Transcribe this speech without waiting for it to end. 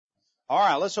All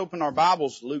right, let's open our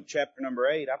Bibles to Luke chapter number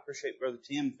 8. I appreciate Brother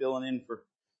Tim filling in for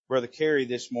Brother Kerry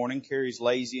this morning. Kerry's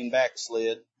lazy and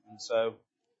backslid, and so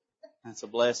that's a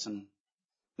blessing.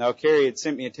 Now, Kerry had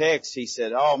sent me a text. He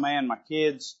said, "Oh man, my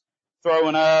kid's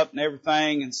throwing up and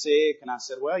everything and sick." And I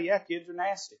said, "Well, yeah, kids are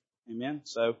nasty." Amen.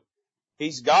 So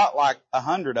he's got like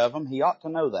 100 of them. He ought to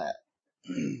know that.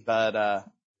 But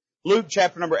Luke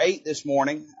chapter number 8 this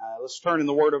morning. Let's turn in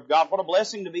the Word of God. What a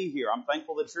blessing to be here. I'm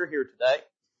thankful that you're here today.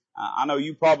 I know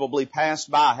you probably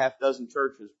passed by a half dozen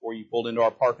churches before you pulled into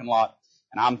our parking lot,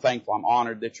 and I'm thankful, I'm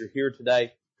honored that you're here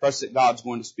today. Trust that God's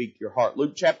going to speak to your heart.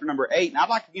 Luke chapter number 8, and I'd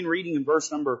like to begin reading in verse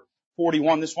number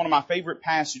 41. This is one of my favorite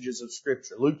passages of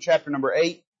Scripture. Luke chapter number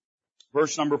 8,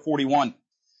 verse number 41.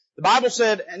 The Bible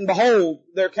said, "And behold,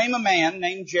 there came a man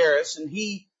named Jairus, and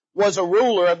he was a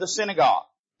ruler of the synagogue.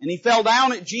 And he fell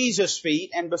down at Jesus'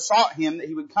 feet and besought him that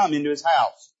he would come into his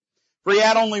house. For he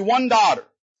had only one daughter,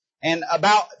 and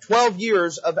about 12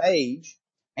 years of age,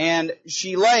 and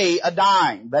she lay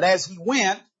a-dying. But as he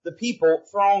went, the people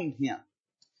thronged him.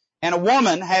 And a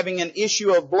woman having an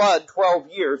issue of blood 12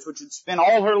 years, which had spent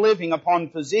all her living upon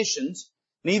physicians,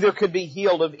 neither could be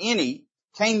healed of any,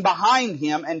 came behind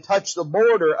him and touched the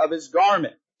border of his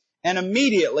garment. And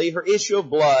immediately her issue of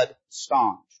blood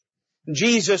staunched. And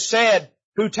Jesus said,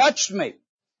 'Who touched me?'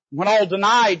 When all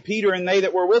denied, Peter and they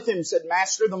that were with him said,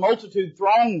 'Master, the multitude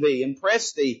throng thee and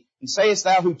press thee, and sayest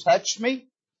thou, who touched me?'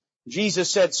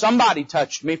 Jesus said, 'Somebody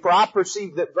touched me, for I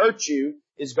perceive that virtue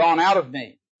is gone out of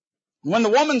me.' And when the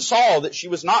woman saw that she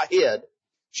was not hid,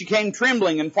 she came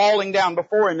trembling and falling down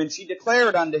before him, and she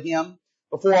declared unto him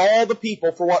before all the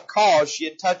people for what cause she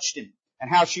had touched him,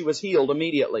 and how she was healed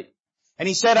immediately. And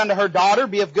he said unto her, 'Daughter,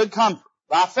 be of good comfort.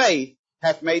 Thy faith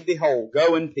hath made thee whole.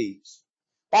 Go in peace.'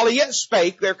 While he yet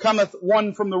spake, there cometh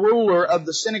one from the ruler of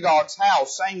the synagogue's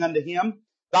house, saying unto him,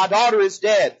 'Thy daughter is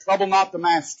dead. Trouble not the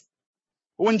master.'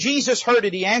 But when Jesus heard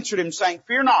it, he answered him, saying,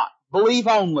 'Fear not, believe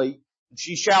only, and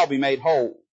she shall be made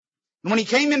whole.' And when he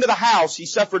came into the house, he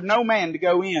suffered no man to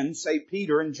go in, save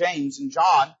Peter and James and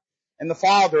John, and the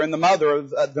father and the mother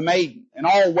of the maiden. And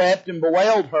all wept and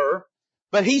bewailed her.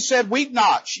 But he said, 'Weep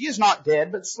not, she is not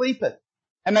dead, but sleepeth.'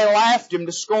 And they laughed him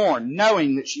to scorn,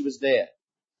 knowing that she was dead.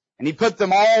 And he put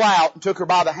them all out and took her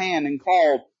by the hand and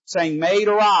called, saying, 'Maid,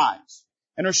 arise.'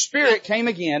 And her spirit came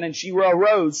again, and she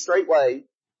arose straightway,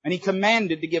 and he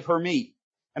commanded to give her meat.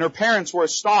 And her parents were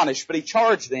astonished, but he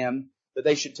charged them that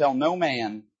they should tell no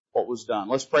man what was done."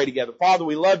 Let's pray together. Father,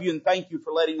 we love you and thank you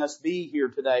for letting us be here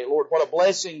today. Lord, what a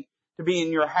blessing to be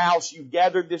in your house. You've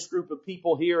gathered this group of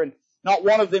people here, and not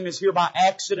one of them is here by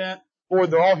accident. Lord,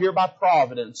 they're all here by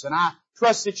providence. And I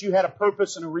trust that you had a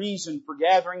purpose and a reason for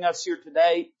gathering us here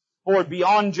today. Lord,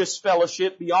 beyond just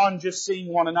fellowship, beyond just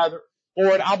seeing one another.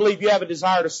 Lord, I believe you have a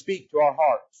desire to speak to our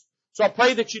hearts. So I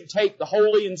pray that you'd take the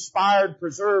holy, inspired,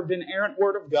 preserved, inerrant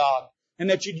Word of God, and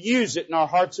that you'd use it in our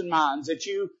hearts and minds, that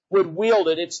you would wield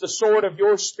it. It's the sword of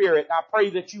your Spirit. I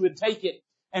pray that you would take it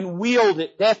and wield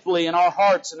it deftly in our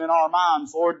hearts and in our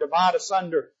minds. Lord, divide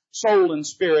asunder soul and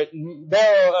spirit, and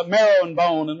marrow and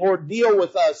bone, and Lord, deal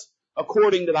with us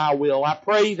according to thy will. I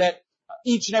pray that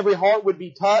each and every heart would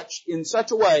be touched in such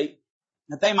a way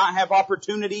that they might have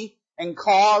opportunity and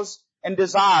cause and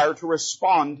desire to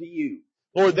respond to you.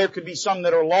 Lord, there could be some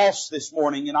that are lost this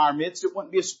morning in our midst. It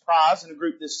wouldn't be a surprise in a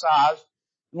group this size.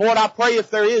 Lord, I pray if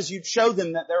there is, you'd show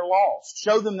them that they're lost.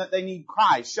 Show them that they need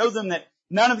Christ. Show them that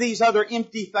none of these other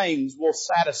empty things will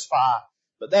satisfy,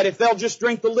 but that if they'll just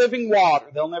drink the living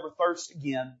water, they'll never thirst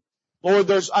again. Lord,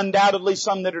 there's undoubtedly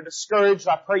some that are discouraged.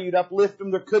 I pray you'd uplift them.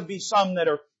 There could be some that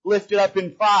are lifted up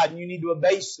in pride and you need to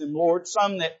abase them, Lord.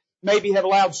 Some that maybe have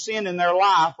allowed sin in their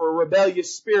life or a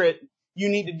rebellious spirit. You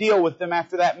need to deal with them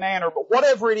after that manner. But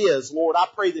whatever it is, Lord, I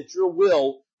pray that your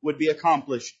will would be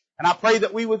accomplished. And I pray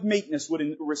that we with meekness would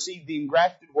receive the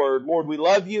engrafted word. Lord, we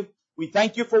love you. We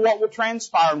thank you for what will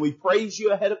transpire, and we praise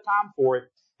you ahead of time for it.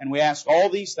 And we ask all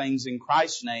these things in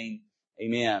Christ's name.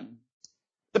 Amen.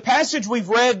 The passage we've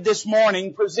read this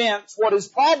morning presents what is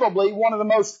probably one of the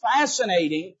most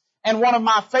fascinating and one of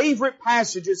my favorite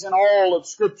passages in all of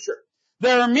Scripture.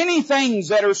 There are many things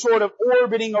that are sort of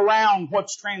orbiting around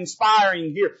what's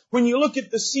transpiring here. When you look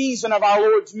at the season of our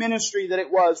Lord's ministry that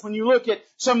it was, when you look at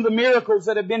some of the miracles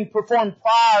that have been performed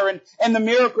prior and the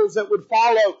miracles that would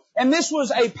follow, and this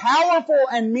was a powerful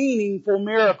and meaningful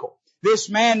miracle. This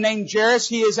man named Jairus,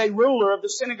 he is a ruler of the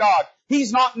synagogue.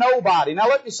 He's not nobody. Now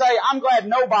let me say, I'm glad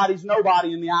nobody's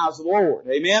nobody in the eyes of the Lord.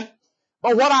 Amen?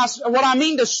 But what I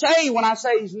mean to say when I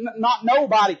say he's not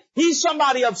nobody, he's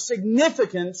somebody of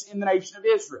significance in the nation of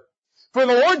Israel. For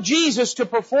the Lord Jesus to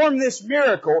perform this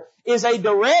miracle is a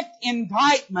direct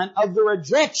indictment of the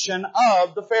rejection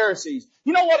of the Pharisees.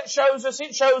 You know what it shows us?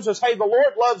 It shows us, hey, the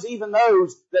Lord loves even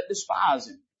those that despise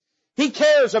Him. He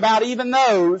cares about even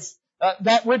those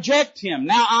that reject Him.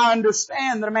 Now, I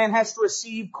understand that a man has to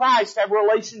receive Christ, have a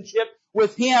relationship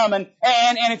with Him, and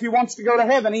if he wants to go to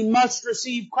heaven, he must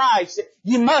receive Christ.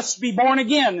 You must be born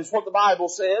again, is what the Bible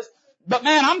says. But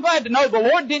man, I'm glad to know the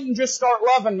Lord didn't just start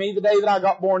loving me the day that I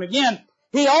got born again.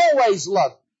 He always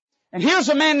loved me. And here's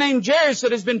a man named Jairus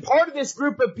that has been part of this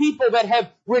group of people that have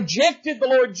rejected the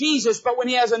Lord Jesus, but when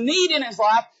he has a need in his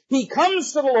life, he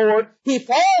comes to the Lord, he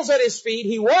falls at His feet,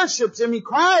 he worships Him, he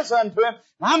cries unto Him.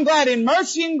 And I'm glad in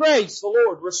mercy and grace the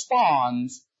Lord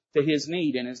responds to his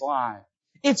need in his life.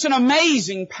 It's an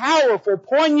amazing, powerful,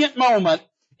 poignant moment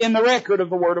in the record of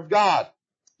the Word of God.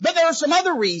 But there are some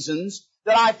other reasons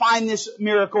that I find this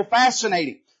miracle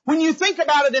fascinating. When you think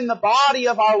about it in the body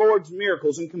of our Lord's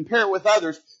miracles and compare it with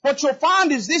others, what you'll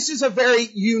find is this is a very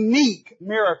unique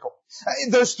miracle.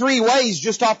 There's three ways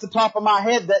just off the top of my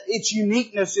head that its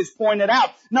uniqueness is pointed out.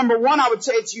 Number one, I would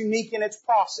say it's unique in its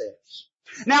process.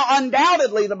 Now,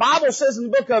 undoubtedly, the Bible says in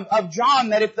the book of John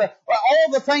that if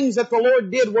all the things that the Lord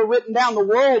did were written down, the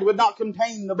world would not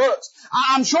contain the books.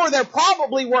 I'm sure there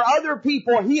probably were other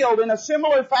people healed in a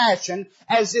similar fashion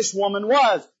as this woman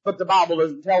was, but the Bible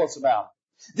doesn't tell us about it.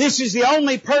 This is the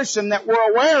only person that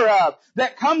we're aware of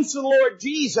that comes to the Lord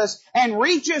Jesus and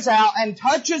reaches out and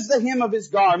touches the hem of His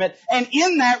garment, and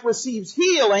in that receives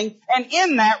healing, and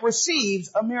in that receives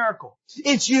a miracle.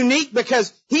 It's unique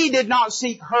because He did not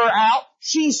seek her out.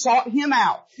 She sought Him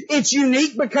out. It's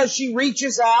unique because she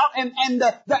reaches out and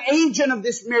the agent of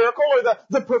this miracle, or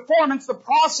the performance, the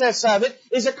process of it,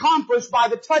 is accomplished by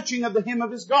the touching of the hem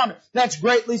of His garment. That's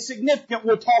greatly significant.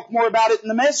 We'll talk more about it in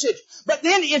the message. But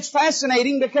then it's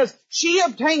fascinating because she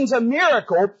obtains a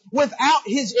miracle without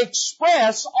His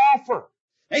express offer.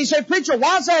 And you say, preacher,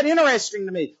 why is that interesting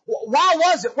to me? Why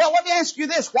was it? Well, let me ask you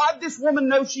this. Why did this woman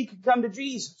know she could come to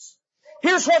Jesus?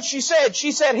 Here's what she said.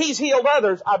 She said, He's healed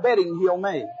others. I bet He can heal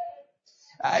me.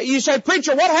 You say,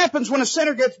 preacher, what happens when a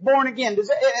sinner gets born again?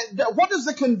 What does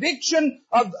the conviction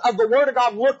of the Word of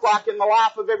God look like in the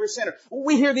life of every sinner?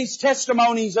 We hear these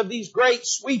testimonies of these great,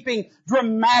 sweeping,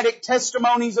 dramatic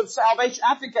testimonies of salvation.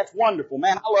 I think that's wonderful,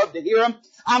 man. I love to hear them.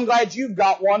 I'm glad you've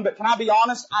got one, but can I be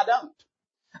honest? I don't.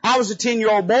 I was a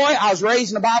 10-year-old boy. I was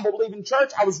raised in a Bible-believing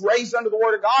church. I was raised under the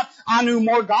Word of God. I knew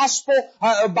more gospel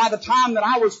by the time that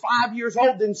I was 5 years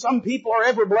old than some people are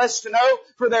ever blessed to know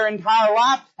for their entire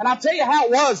life. And I'll tell you how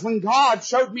it was when God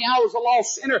showed me I was a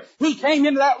lost sinner. He came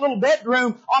into that little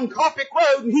bedroom on Coppic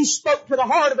Road and He spoke to the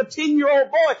heart of a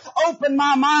 10-year-old boy, opened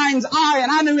my mind's eye,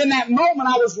 and I knew in that moment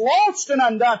I was lost and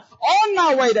undone, on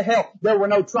my way to hell. There were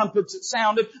no trumpets that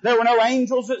sounded. There were no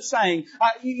angels that sang.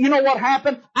 You know what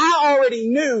happened? I already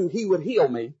knew He would heal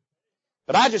me,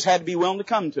 but I just had to be willing to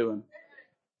come to Him.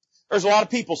 There's a lot of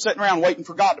people sitting around waiting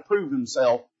for God to prove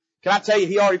Himself. Can I tell you,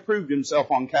 He already proved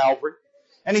Himself on Calvary.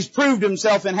 And He's proved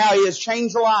Himself in how He has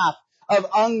changed the life of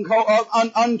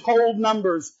untold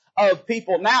numbers of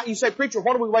people. Now, you say, preacher,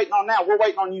 what are we waiting on now? We're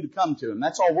waiting on you to come to Him.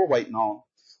 That's all we're waiting on.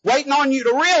 Waiting on you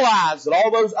to realize that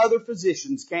all those other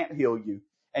physicians can't heal you,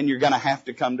 and you're going to have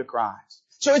to come to Christ.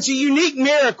 So it's a unique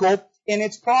miracle in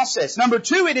its process. Number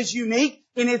two, it is unique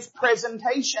in its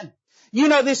presentation. You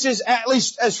know, this is, at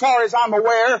least as far as I'm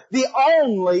aware, the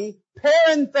only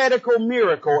parenthetical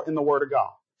miracle in the Word of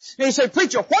God. Now you say,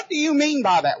 preacher, what do you mean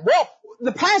by that? Well,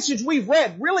 the passage we've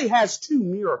read really has two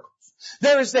miracles.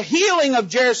 There is the healing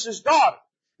of Jairus' daughter,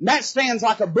 and that stands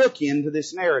like a bookend to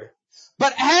this narrative.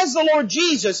 But as the Lord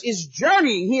Jesus is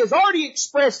journeying, He has already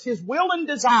expressed His will and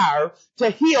desire to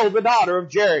heal the daughter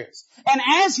of Jairus. And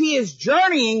as He is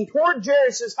journeying toward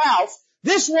Jairus' house,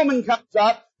 this woman comes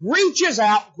up, reaches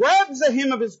out, grabs the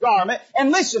hem of his garment,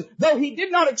 and listen, though He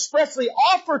did not expressly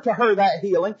offer to her that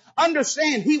healing,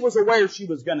 understand He was aware she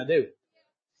was going to do it.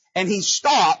 And He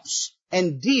stops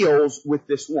and deals with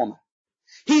this woman.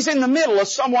 He's in the middle of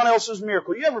someone else's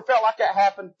miracle. You ever felt like that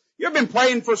happened? You ever been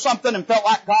praying for something and felt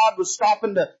like God was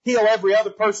stopping to heal every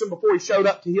other person before He showed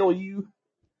up to heal you?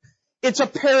 It's a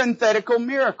parenthetical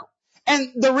miracle.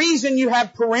 And the reason you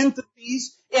have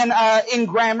parentheses in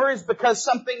grammar is because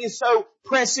something is so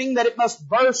pressing that it must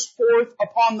burst forth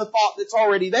upon the thought that's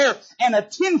already there, and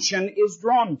attention is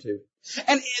drawn to.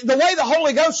 And the way the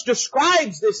Holy Ghost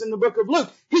describes this in the book of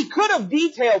Luke, He could have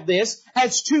detailed this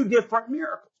as two different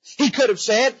miracles. He could have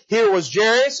said, here was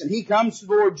Jairus, and he comes to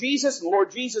the Lord Jesus, and the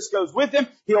Lord Jesus goes with him,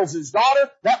 heals his daughter.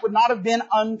 That would not have been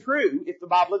untrue if the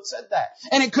Bible had said that.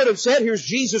 And it could have said, here's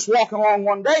Jesus walking along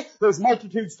one day, there's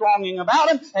multitudes thronging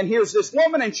about him, and here's this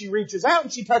woman, and she reaches out,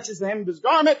 and she touches the hem of his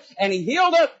garment, and he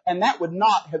healed her, and that would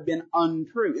not have been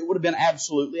untrue. It would have been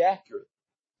absolutely accurate.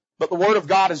 But the Word of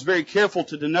God is very careful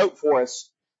to denote for us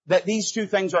that these two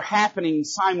things are happening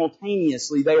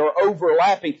simultaneously. They are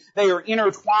overlapping. They are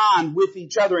intertwined with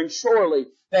each other, and surely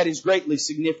that is greatly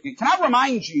significant. Can I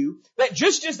remind you that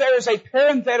just as there is a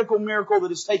parenthetical miracle that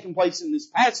has taken place in this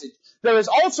passage, there is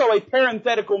also a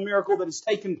parenthetical miracle that has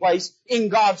taken place in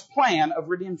God's plan of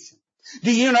redemption.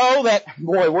 Do you know that,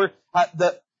 boy, I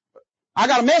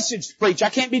got a message to preach. I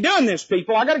can't be doing this,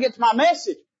 people. I got to get to my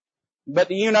message. But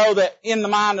do you know that in the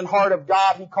mind and heart of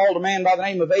God, He called a man by the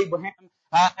name of Abraham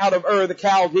out of Ur the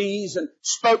Chaldees and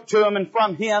spoke to him, and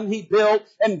from him He built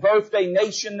and birthed a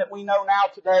nation that we know now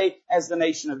today as the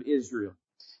nation of Israel.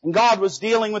 And God was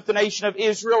dealing with the nation of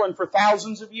Israel, and for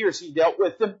thousands of years He dealt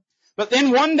with them. But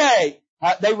then one day,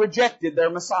 they rejected their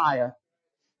Messiah.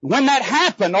 When that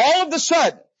happened, all of a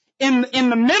sudden, in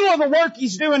the middle of the work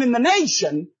He's doing in the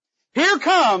nation, here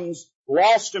comes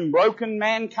lost and broken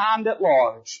mankind at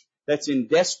large that's in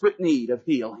desperate need of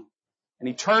healing. And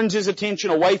He turns His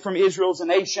attention away from Israel as a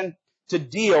nation to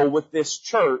deal with this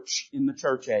church in the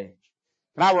church age.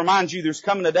 And I remind you, there's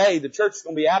coming a day the church is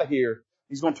going to be out of here.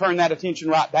 He's going to turn that attention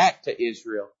right back to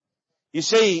Israel. You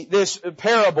see, this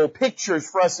parable pictures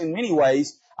for us in many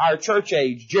ways our church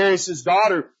age. Jairus'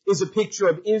 daughter is a picture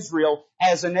of Israel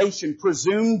as a nation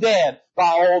presumed dead by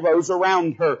all those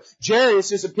around her.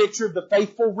 Jairus is a picture of the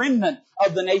faithful remnant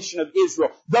of the nation of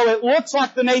Israel. Though it looks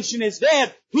like the nation is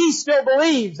dead, he still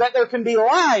believes that there can be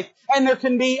life, and there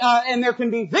can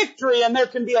be victory, and there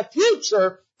can be a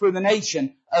future for the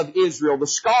nation of Israel. The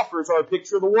scoffers are a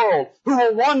picture of the world, who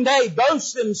will one day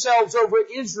boast themselves over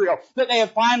Israel, that they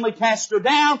have finally cast her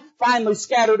down, finally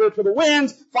scattered her to the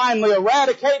winds, finally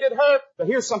eradicated her. But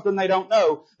here's something they don't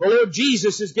know. The Lord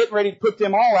Jesus is getting ready to put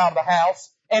them all out of the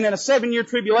house, and in a 7-year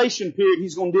tribulation period,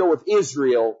 He's going to deal with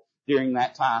Israel during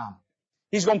that time.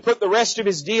 He's going to put the rest of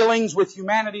His dealings with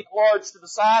humanity at large to the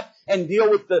side and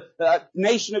deal with the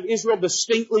nation of Israel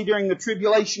distinctly during the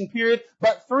tribulation period.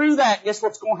 But through that, guess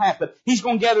what's going to happen? He's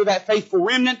going to gather that faithful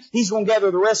remnant. He's going to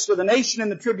gather the rest of the nation in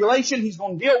the tribulation. He's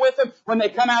going to deal with them. When they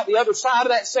come out the other side of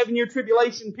that 7-year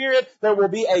tribulation period, there will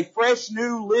be a fresh,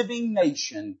 new, living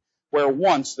nation where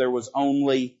once there was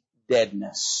only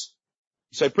deadness.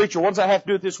 You say, preacher, what does that have to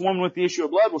do with this woman with the issue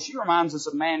of blood? Well, she reminds us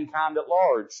of mankind at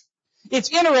large.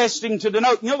 It's interesting to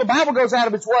denote, the Bible goes out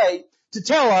of its way to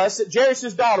tell us that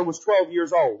Jairus' daughter was 12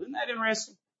 years old. Isn't that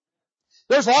interesting?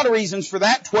 There's a lot of reasons for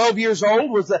that. 12 years old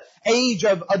was the age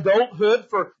of adulthood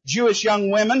for Jewish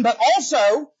young women. But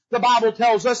also, the Bible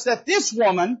tells us that this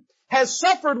woman has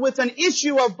suffered with an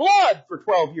issue of blood for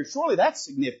 12 years. Surely that's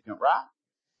significant, right?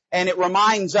 And it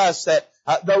reminds us that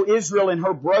though Israel in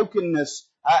her brokenness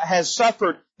has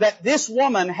suffered, that this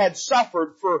woman had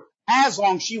suffered for as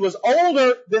long. She was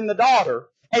older than the daughter,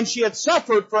 and she had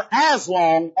suffered for as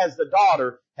long as the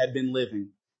daughter had been living.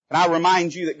 And I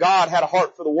remind you that God had a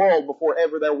heart for the world before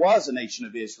ever there was a nation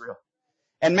of Israel.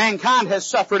 And mankind has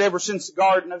suffered ever since the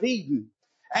Garden of Eden.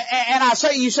 And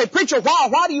you say, preacher,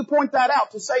 why do you point that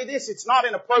out? To say this, it's not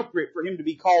inappropriate for Him to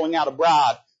be calling out a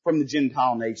bride from the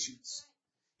Gentile nations.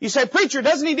 You say, preacher,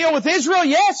 doesn't He deal with Israel?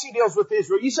 Yes, He deals with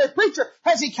Israel. You say, preacher,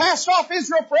 has He cast off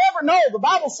Israel forever? No, the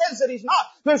Bible says that He's not.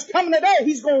 There's coming a day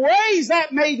He's going to raise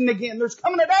that maiden again. There's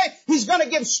coming a day He's going to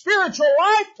give spiritual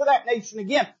life to that nation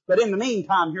again. But in the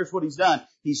meantime, here's what He's done.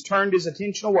 He's turned His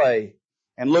attention away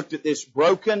and looked at this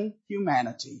broken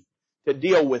humanity to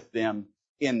deal with them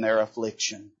in their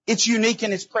affliction. It's unique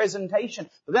in its presentation.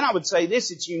 But then I would say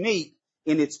this, it's unique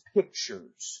in its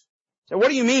pictures. So what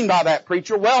do you mean by that,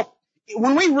 preacher? Well,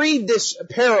 when we read this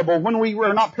parable,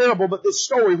 this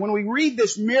story, when we read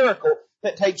this miracle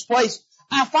that takes place,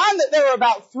 I find that there are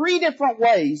about 3 different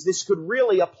ways this could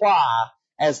really apply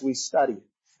as we study it.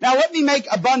 Now let me make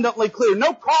abundantly clear,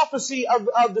 no prophecy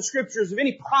of the Scriptures of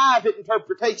any private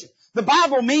interpretation. The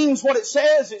Bible means what it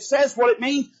says what it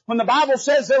means. When the Bible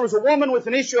says there was a woman with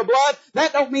an issue of blood,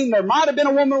 that don't mean there might have been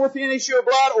a woman with an issue of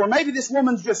blood, or maybe this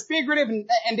woman's just figurative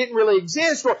and didn't really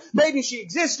exist, or maybe she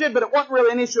existed but it wasn't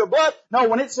really an issue of blood. No,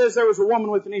 when it says there was a woman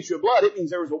with an issue of blood, it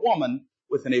means there was a woman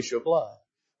with an issue of blood.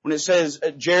 When it says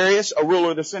Jairus, a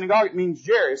ruler of the synagogue, it means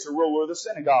Jairus, a ruler of the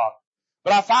synagogue.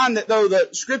 But I find that though the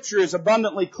Scripture is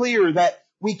abundantly clear that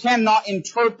we cannot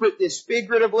interpret this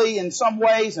figuratively in some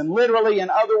ways and literally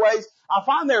in other ways, I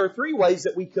find there are 3 ways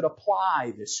that we could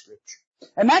apply this Scripture.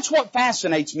 And that's what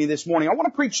fascinates me this morning. I want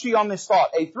to preach to you on this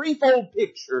thought, a threefold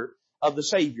picture of the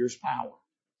Savior's power.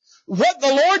 What the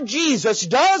Lord Jesus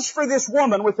does for this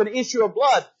woman with an issue of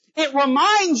blood, it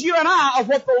reminds you and I of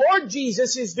what the Lord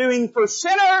Jesus is doing for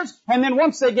sinners, and then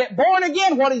once they get born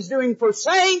again, what He's doing for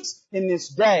saints in this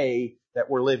day that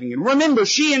we're living in. Remember,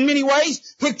 she in many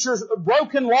ways pictures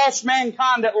broken, lost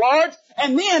mankind at large,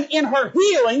 and then in her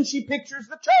healing, she pictures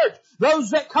the church.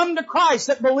 Those that come to Christ,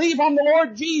 that believe on the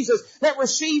Lord Jesus, that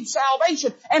receive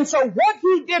salvation. And so what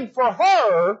He did for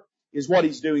her is what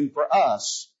He's doing for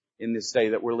us in this day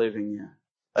that we're living in.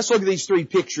 Let's look at these three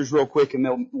pictures real quick and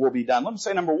then we'll be done. Let me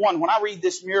say number one, when I read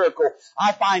this miracle,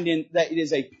 I find that it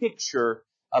is a picture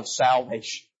of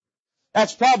salvation.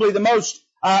 That's probably the most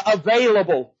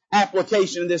available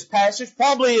application of this passage.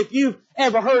 Probably if you've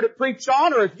ever heard it preached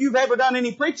on, or if you've ever done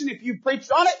any preaching, if you've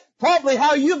preached on it, probably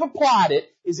how you've applied it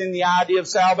is in the idea of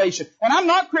salvation. And I'm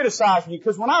not criticizing you,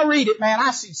 because when I read it, man,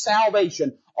 I see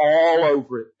salvation all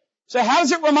over it. So how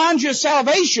does it remind you of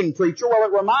salvation, preacher? Well,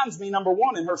 it reminds me, number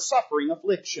one, in her suffering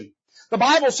affliction. The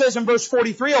Bible says in verse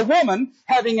 43, a woman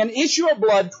having an issue of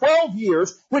blood 12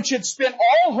 years, which had spent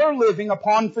all her living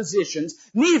upon physicians,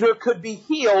 neither could be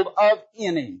healed of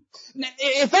any.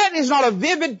 If that is not a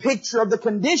vivid picture of the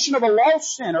condition of a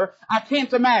lost sinner, I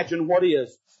can't imagine what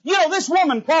is. You know, this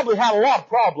woman probably had a lot of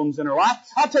problems in her life.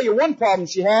 I'll tell you one problem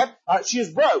she had. She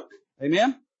is broke.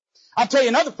 Amen? I'll tell you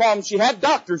another problem she had.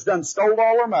 Doctors done stole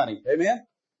all her money. Amen?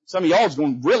 Some of y'all's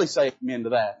going to really say amen to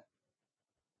that.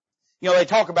 You know, they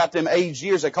talk about them aged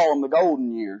years. They call them the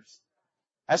golden years.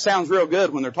 That sounds real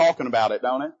good when they're talking about it,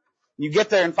 don't it? You get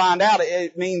there and find out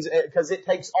it means, because it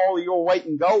takes all of your weight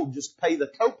in gold just to pay the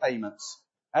co-payments.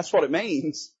 That's what it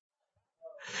means.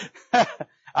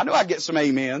 I know I get some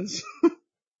amens.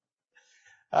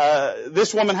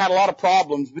 This woman had a lot of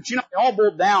problems, but you know, they all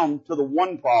boiled down to the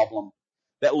one problem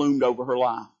that loomed over her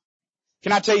life.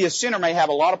 Can I tell you, a sinner may have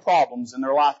a lot of problems in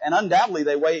their life, and undoubtedly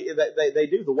they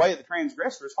do. The way of the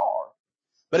transgressor is hard.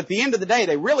 But at the end of the day,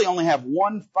 they really only have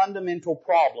one fundamental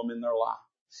problem in their life.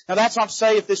 Now, that's not to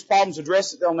say if this problem's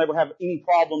addressed that they'll never have any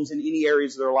problems in any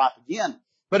areas of their life again.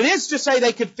 But it is to say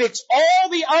they could fix all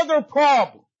the other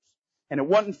problems, and it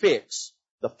wouldn't fix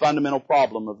the fundamental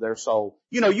problem of their soul.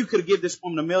 You know, you could have given this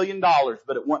woman $1 million,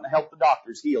 but it wouldn't help the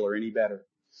doctors heal her any better.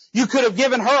 You could have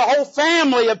given her a whole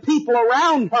family of people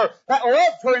around her that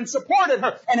loved her and supported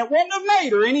her, and it wouldn't have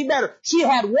made her any better. She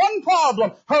had one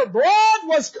problem. Her blood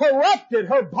was corrupted.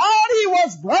 Her body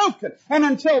was broken. And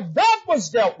until that was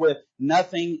dealt with,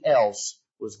 nothing else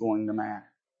was going to matter.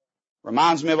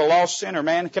 Reminds me of a lost sinner,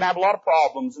 man. Can have a lot of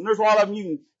problems, and there's a lot of them you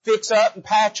can fix up and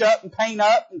patch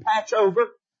over.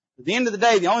 At the end of the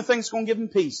day, the only thing that's going to give them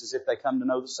peace is if they come to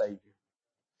know the Savior.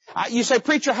 You say,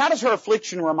 preacher, how does her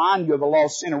affliction remind you of a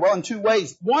lost sinner? Well, in two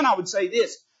ways. One, I would say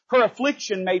this. Her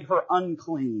affliction made her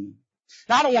unclean.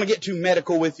 Now, I don't want to get too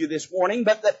medical with you this morning,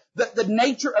 but the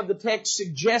nature of the text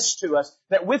suggests to us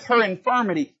that with her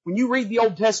infirmity, when you read the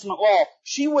Old Testament law,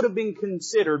 she would have been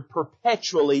considered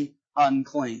perpetually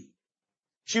unclean.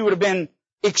 She would have been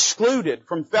excluded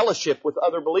from fellowship with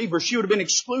other believers. She would have been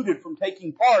excluded from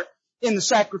taking part in the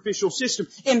sacrificial system.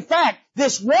 In fact,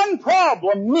 this one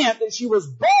problem meant that she was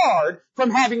barred from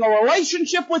having a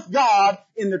relationship with God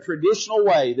in the traditional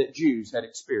way that Jews had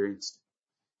experienced.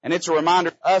 And it's a reminder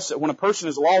to us that when a person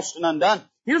is lost and undone,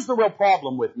 here's the real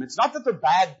problem with them. It's not that they're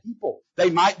bad people.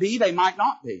 They might be, they might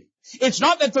not be. It's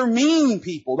not that they're mean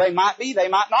people. They might be, they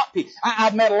might not be.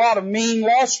 I've met a lot of mean,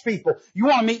 lost people. You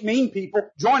want to meet mean people?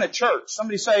 Join a church.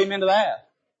 Somebody say amen to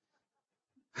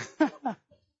that.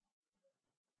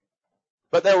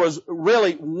 But there was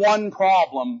really one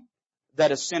problem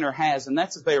that a sinner has, and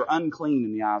that's that they are unclean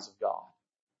in the eyes of God.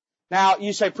 Now,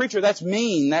 you say, preacher, that's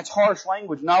mean, that's harsh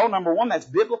language. No, number one, that's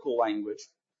biblical language.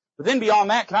 But then beyond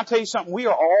that, can I tell you something? We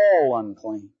are all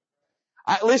unclean.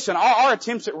 Listen, our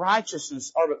attempts at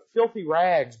righteousness are but filthy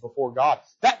rags before God.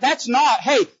 That's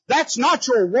not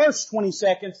your worst 20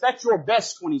 seconds, that's your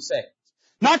best 20 seconds.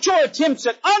 Not your attempts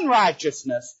at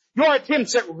unrighteousness. Your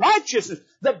attempts at righteousness,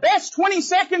 the best 20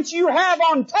 seconds you have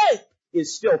on tape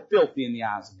is still filthy in the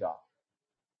eyes of God.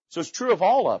 So it's true of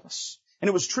all of us. And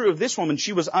it was true of this woman.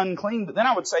 She was unclean, but then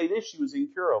I would say this, she was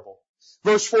incurable.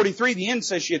 Verse 43, the end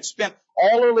says she had spent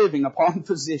all her living upon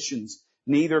physicians.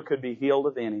 Neither could be healed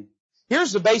of any.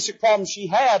 Here's the basic problem she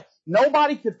had.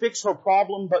 Nobody could fix her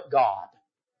problem but God.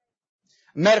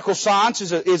 Medical science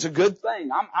is a good thing.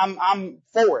 I'm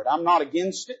for it. I'm not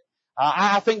against it.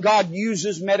 I think God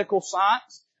uses medical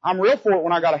science. I'm real for it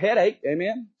when I got a headache.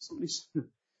 Amen.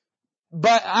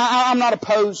 But I'm not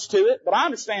opposed to it. But I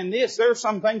understand this. There are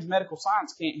some things medical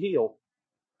science can't heal.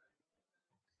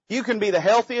 You can be the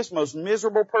healthiest, most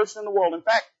miserable person in the world. In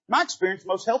fact, in my experience,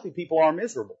 most healthy people are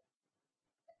miserable.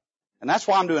 And that's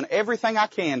why I'm doing everything I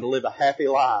can to live a happy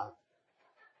life.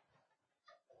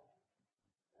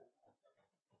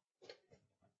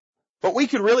 But we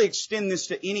could really extend this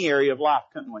to any area of life,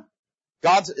 couldn't we?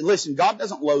 Listen, God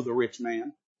doesn't loathe the rich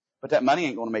man, but that money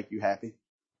ain't going to make you happy.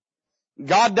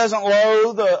 God doesn't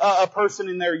loathe a person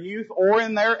in their youth or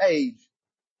in their age,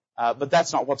 but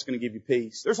that's not what's going to give you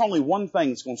peace. There's only one thing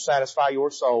that's going to satisfy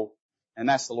your soul, and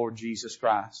that's the Lord Jesus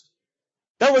Christ.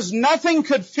 There was nothing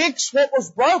could fix what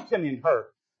was broken in her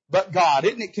but God.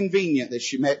 Isn't it convenient that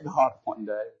she met God one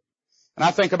day? And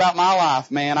I think about my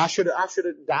life, man, I should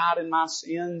have died in my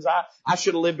sins. I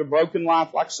should have lived a broken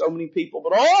life like so many people.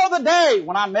 But the day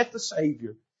when I met the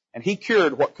Savior and He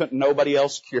cured what couldn't nobody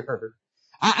else cure.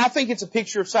 I think it's a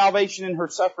picture of salvation in her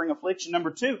suffering affliction. Number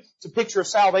two, it's a picture of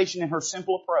salvation in her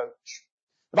simple approach.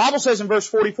 The Bible says in verse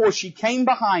 44, she came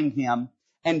behind Him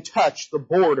and touched the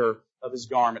border of His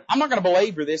garment. I'm not going to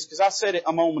belabor this because I said it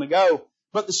a moment ago,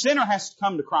 but the sinner has to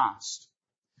come to Christ.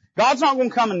 God's not going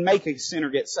to come and make a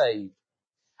sinner get saved.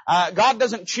 God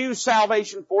doesn't choose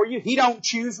salvation for you. He don't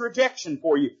choose rejection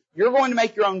for you. You're going to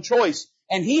make your own choice.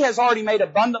 And He has already made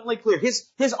abundantly clear.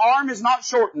 His arm is not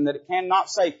shortened that it cannot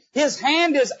save. His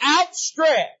hand is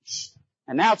outstretched.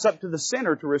 And now it's up to the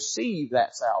sinner to receive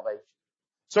that salvation.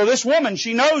 So this woman,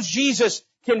 she knows Jesus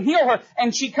can heal her.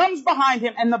 And she comes behind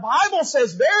Him. And the Bible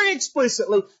says very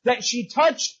explicitly that she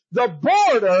touched the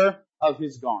border of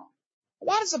His garment.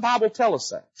 Why does the Bible tell us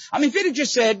that? I mean, if it had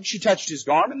just said she touched His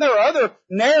garment, there are other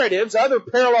narratives, other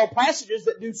parallel passages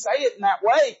that do say it in that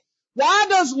way. Why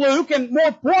does Luke, and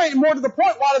more to the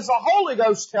point, why does the Holy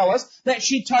Ghost tell us that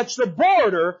she touched the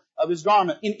border of His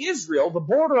garment? In Israel, the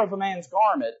border of a man's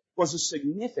garment was a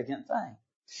significant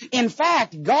thing. In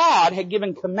fact, God had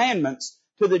given commandments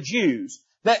to the Jews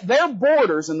that their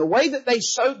borders and the way that they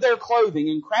sewed their clothing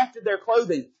and crafted their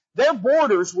clothing, their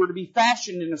borders were to be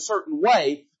fashioned in a certain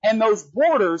way, and those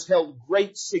borders held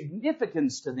great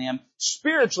significance to them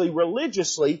spiritually,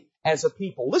 religiously, as a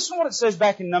people. Listen to what it says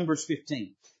back in Numbers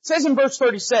 15. It says in verse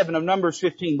 37 of Numbers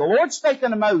 15, the Lord spake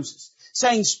unto Moses,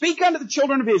 saying, speak unto the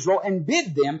children of Israel, and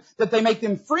bid them that they make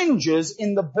them fringes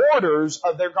in the borders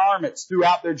of their garments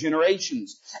throughout their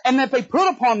generations, and that they put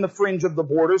upon the fringe of the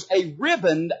borders a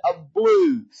riband of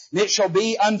blue. And it shall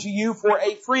be unto you for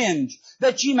a fringe,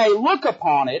 that ye may look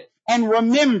upon it, and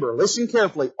remember, listen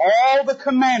carefully, all the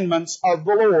commandments of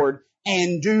the Lord,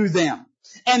 and do them.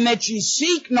 And that ye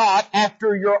seek not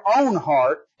after your own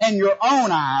heart and your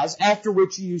own eyes, after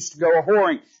which ye used to go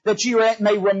a-whoring. That ye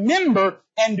may remember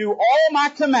and do all my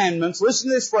commandments, listen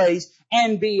to this phrase,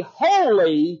 and be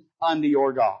holy unto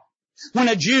your God. When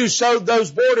a Jew sewed those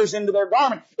borders into their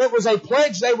garment, it was a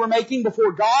pledge they were making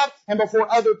before God and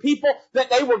before other people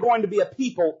that they were going to be a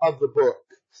people of the book.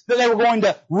 That they were going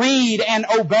to read and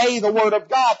obey the Word of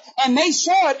God. And they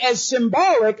saw it as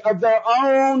symbolic of their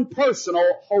own personal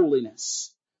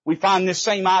holiness. We find this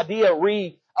same idea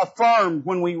reaffirmed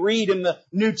when we read in the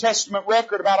New Testament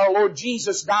record about our Lord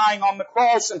Jesus dying on the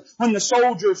cross, and when the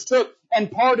soldiers took and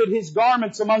parted His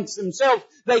garments amongst themselves,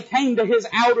 they came to His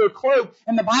outer cloak,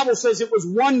 and the Bible says it was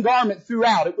one garment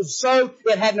throughout. It was sewed,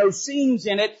 it had no seams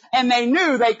in it, and they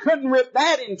knew they couldn't rip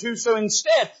that in two, so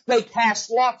instead they cast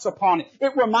lots upon it.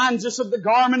 It reminds us of the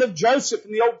garment of Joseph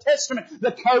in the Old Testament,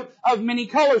 the coat of many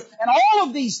colors. And all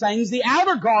of these things, the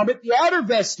outer garment, the outer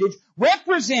vestige,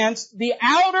 represents the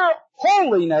outer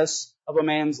holiness of a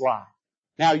man's life.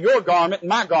 Now your garment and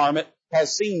my garment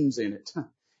has seams in it.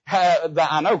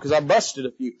 I know because I busted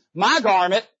a few. My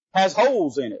garment has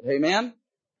holes in it. Amen?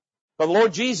 But the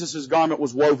Lord Jesus' garment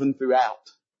was woven throughout.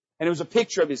 And it was a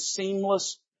picture of His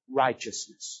seamless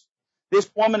righteousness. This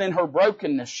woman in her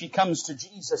brokenness, she comes to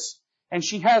Jesus and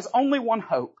she has only one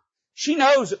hope. She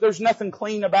knows that there's nothing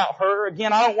clean about her.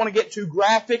 Again, I don't want to get too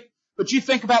graphic, but you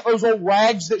think about those old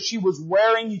rags that she was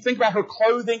wearing. You think about her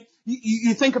clothing.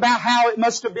 You think about how it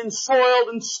must have been soiled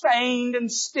and stained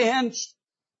and stenched.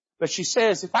 But she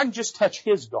says, if I can just touch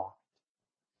His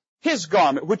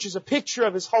garment, which is a picture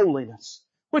of His holiness,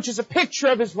 which is a picture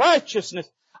of His righteousness,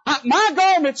 my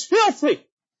garment's filthy.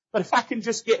 But if I can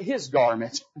just get His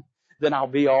garment, then I'll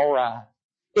be all right.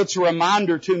 It's a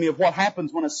reminder to me of what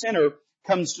happens when a sinner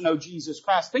comes to know Jesus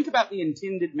Christ. Think about the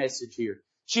intended message here.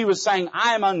 She was saying,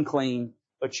 I am unclean,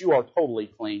 but you are totally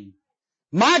clean.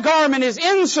 My garment is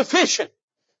insufficient,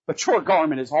 but your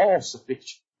garment is all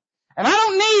sufficient. And I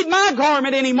don't need my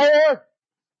garment anymore.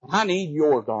 I need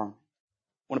your garment.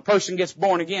 When a person gets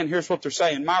born again, here's what they're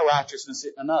saying. My righteousness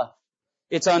isn't enough.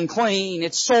 It's unclean,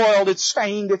 it's soiled, it's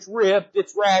stained, it's ripped,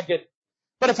 it's ragged.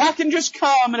 But if I can just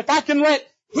come and if I can let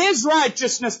His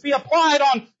righteousness be applied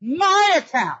on my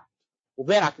account, well,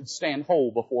 then I can stand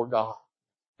whole before God.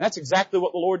 And that's exactly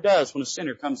what the Lord does when a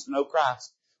sinner comes to know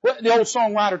Christ. What the old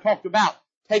songwriter talked about,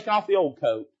 taking off the old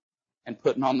coat and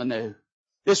putting on the new.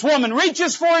 This woman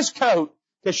reaches for his coat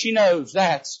because she knows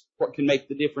that's what can make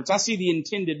the difference. I see the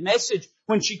intended message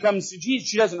when she comes to Jesus.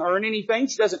 She doesn't earn anything.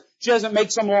 She doesn't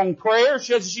make some long prayer.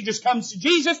 She just comes to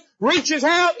Jesus, reaches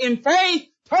out in faith,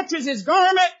 touches His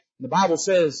garment. And the Bible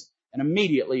says, and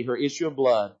immediately her issue of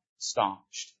blood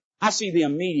staunched. I see the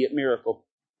immediate miracle.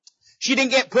 She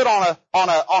didn't get put on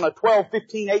a 12,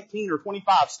 15, 18, or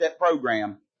 25 step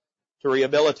program to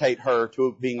rehabilitate her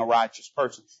to being a righteous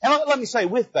person. And let me say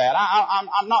with that,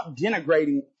 I'm not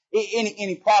denigrating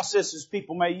any processes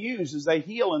people may use as they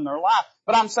heal in their life.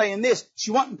 But I'm saying this,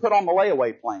 she wasn't put on the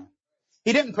layaway plan.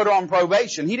 He didn't put her on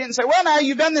probation. He didn't say, well, now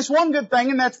you've done this one good thing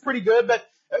and that's pretty good, but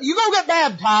you go get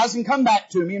baptized and come back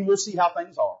to me and we'll see how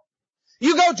things are.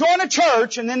 You go join a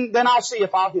church and then I'll see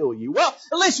if I'll heal you. Well,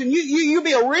 listen, you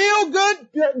be a real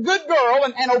good girl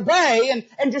and obey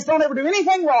and just don't ever do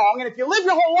anything wrong. And if you live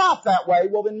your whole life that way,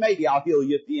 well then maybe I'll heal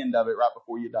you at the end of it right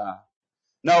before you die.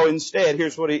 No, instead,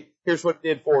 here's what he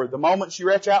did for her. The moment she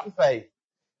reached out in faith,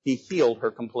 He healed her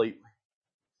completely.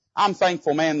 I'm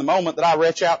thankful, man, the moment that I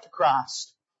reach out to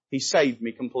Christ, He saved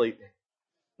me completely.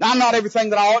 Now, I'm not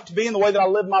everything that I ought to be in the way that I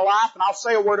live my life, and I'll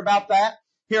say a word about that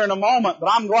here in a moment,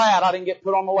 but I'm glad I didn't get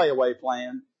put on the layaway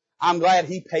plan. I'm glad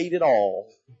He paid it all.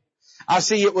 I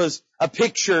see it was a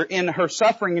picture in her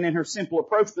suffering and in her simple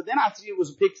approach, but then I see it was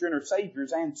a picture in her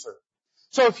Savior's answer.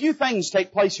 So a few things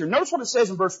take place here. Notice what it says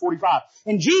in verse 45.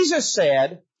 And Jesus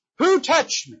said, who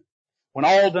touched me? When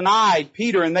all denied,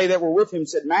 Peter and they that were with him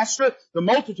said, Master, the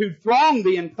multitude thronged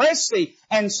thee and pressed thee,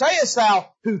 and sayest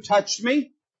thou, who touched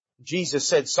me? Jesus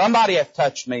said, somebody hath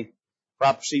touched me, for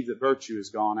I perceive that virtue is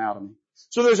gone out of me.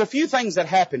 So there's a few things that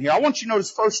happen here. I want you to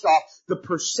notice first off the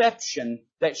perception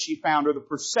that she found, or the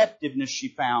perceptiveness she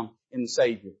found in the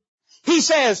Savior. He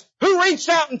says, who reached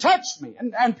out and touched me?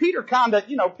 And Peter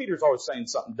Peter's always saying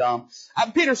something dumb.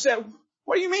 Peter said,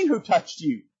 what do you mean who touched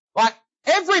you? Like,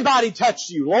 everybody touched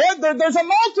you, Lord. There's a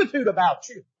multitude about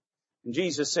you. And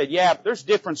Jesus said, yeah, but there's a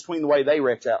difference between the way they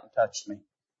reach out and touched me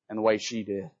and the way she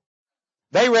did.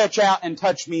 They reach out and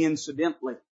touch me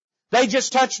incidentally. They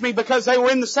just touched me because they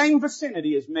were in the same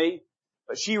vicinity as me.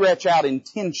 But she reached out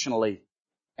intentionally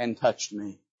and touched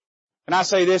me. Can I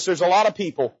say this? There's a lot of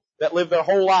people that live their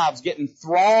whole lives getting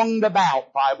thronged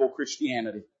about Bible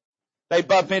Christianity. They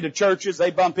bump into churches,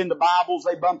 they bump into Bibles,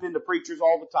 they bump into preachers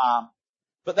all the time.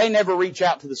 But they never reach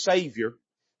out to the Savior.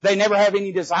 They never have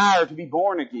any desire to be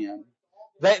born again.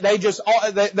 They just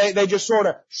sort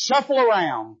of shuffle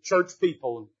around church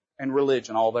people and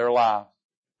religion all their lives.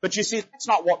 But you see, that's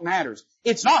not what matters.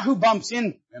 It's not who bumps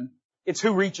into them, it's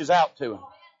who reaches out to them.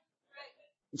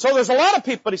 And so there's a lot of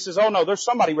people, but he says, oh no, there's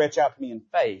somebody reach out to me in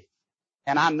faith.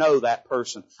 And I know that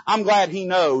person. I'm glad he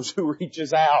knows who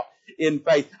reaches out in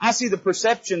faith. I see the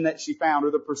perception that she found, or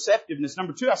the perceptiveness.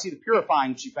 Number two, I see the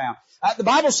purifying she found. The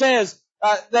Bible says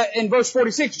that in verse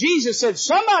 46, Jesus said,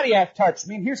 somebody hath touched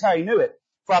me. And here's how he knew it.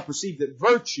 For I perceive that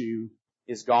virtue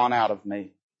is gone out of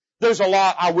me. There's a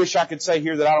lot I wish I could say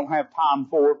here that I don't have time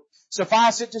for.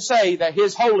 Suffice it to say that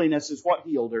His holiness is what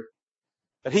healed her.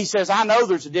 But he says, I know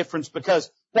there's a difference because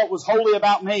what was holy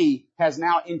about me has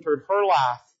now entered her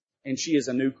life. And she is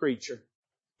a new creature.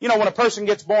 You know, when a person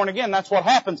gets born again, that's what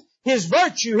happens. His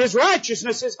virtue, His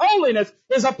righteousness, His holiness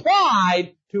is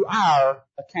applied to our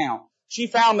account. She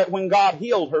found that when God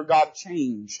healed her, God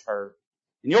changed her.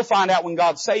 And you'll find out when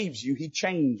God saves you, He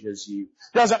changes you.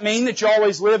 Doesn't mean that you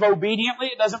always live obediently.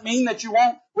 It doesn't mean that you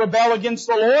won't rebel against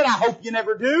the Lord. I hope you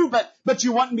never do, but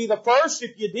you wouldn't be the first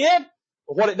if you did.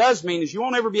 But what it does mean is you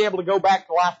won't ever be able to go back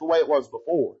to life the way it was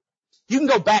before. You can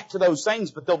go back to those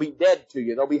things, but they'll be dead to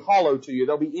you. They'll be hollow to you.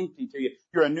 They'll be empty to you.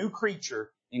 You're a new creature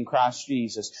in Christ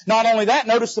Jesus. Not only that,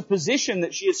 notice the position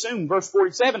that she assumed. Verse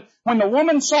 47, when the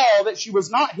woman saw that she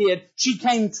was not hid, she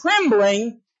came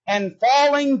trembling and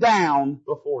falling down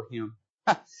before Him.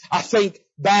 I think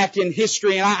back in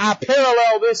history, and I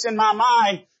parallel this in my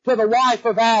mind to the wife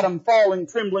of Adam falling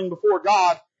trembling before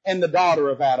God, and the daughter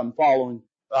of Adam falling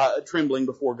trembling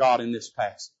before God in this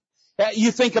passage.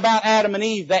 You think about Adam and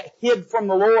Eve that hid from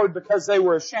the Lord because they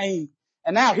were ashamed.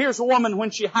 And now here's a woman, when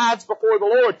she hides before the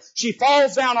Lord, she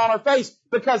falls down on her face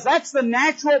because that's the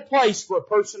natural place for a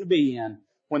person to be in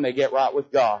when they get right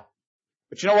with God.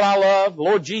 But you know what I love? The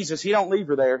Lord Jesus, He don't leave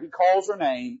her there. He calls her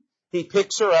name. He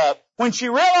picks her up. When she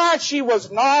realized she was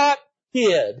not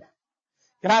hid,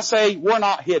 can I say, we're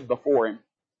not hid before Him.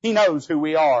 He knows who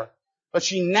we are. But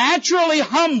she naturally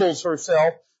humbles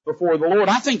herself before the Lord.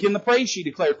 I think in the praise she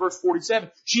declared, verse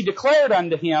 47, she declared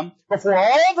unto him before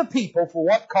all the people for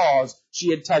what cause she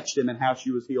had touched him and how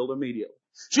she was healed immediately.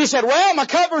 She said, well, my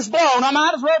cover's blown. I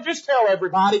might as well just tell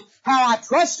everybody how I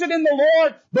trusted in the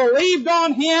Lord, believed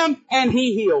on Him, and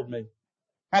He healed me.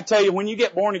 I tell you, when you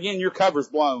get born again, your cover's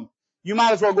blown. You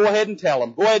might as well go ahead and tell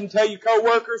them. Go ahead and tell your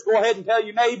coworkers. Go ahead and tell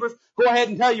your neighbors. Go ahead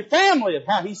and tell your family of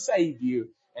how He saved you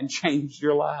and changed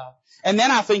your life. And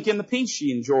then I think in the peace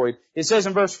she enjoyed. It says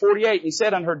in verse 48, He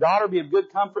said unto her, daughter, be of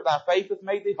good comfort. Thy faith hath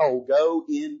made thee whole. Go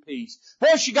in peace.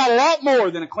 Boy, she got a lot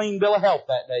more than a clean bill of health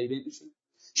that day, didn't she?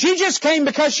 She just came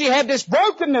because she had this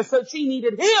brokenness that she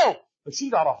needed healed. But she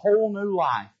got a whole new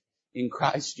life in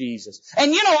Christ Jesus.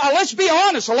 And let's be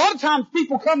honest, a lot of times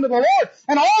people come to the Lord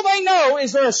and all they know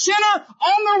is they're a sinner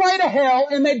on their way to hell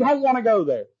and they don't want to go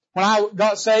there. When I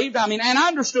got saved, and I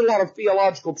understood a lot of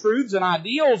theological truths and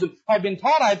ideals and I'd been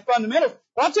taught I had fundamentals.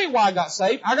 But I'll tell you why I got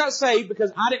saved. I got saved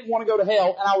because I didn't want to go to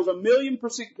hell and I was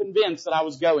 1,000,000% convinced that I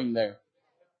was going there.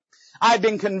 I had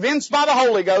been convinced by the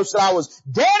Holy Ghost that I was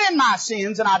dead in my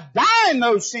sins and I'd die in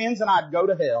those sins and I'd go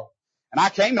to hell. And I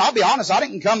came, and I'll be honest, I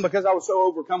didn't come because I was so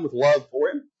overcome with love for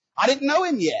Him. I didn't know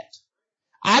Him yet.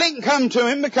 I didn't come to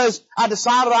Him because I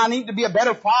decided I need to be a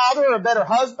better father or a better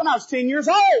husband. I was 10 years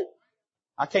old.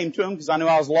 I came to Him because I knew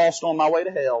I was lost on my way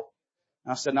to hell.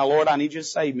 And I said, now Lord, I need You to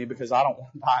save me because I don't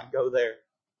want to die and go there.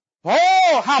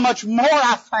 Oh, how much more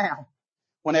I found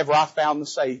whenever I found the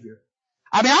Savior.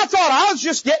 I thought I was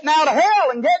just getting out of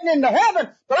hell and getting into heaven,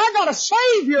 but I got a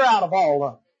Savior out of all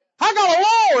of it. I got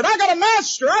a Lord, I got a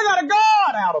Master, I got a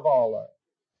God out of all of it.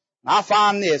 And I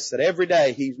find this, that every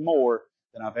day He's more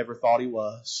than I've ever thought He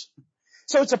was.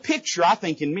 So it's a picture, I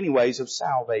think, in many ways of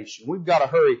salvation. We've got to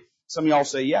hurry. Some of y'all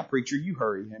say, yeah, preacher, you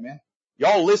hurry. Amen.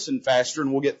 Y'all listen faster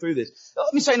and we'll get through this. Now,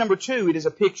 let me say number 2, it is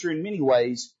a picture in many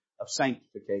ways of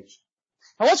sanctification.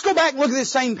 Now let's go back and look at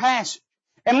this same passage.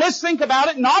 And let's think about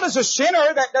it not as a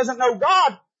sinner that doesn't know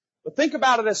God, but think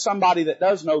about it as somebody that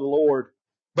does know the Lord,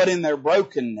 but in their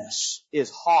brokenness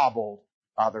is hobbled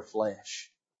by their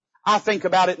flesh. I think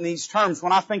about it in these terms.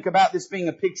 When I think about this being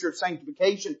a picture of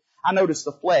sanctification, I notice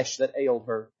the flesh that ailed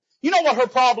her. You know what her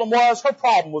problem was? Her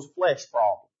problem was a flesh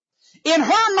problem. In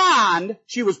her mind,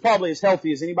 she was probably as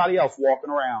healthy as anybody else walking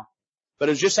around. But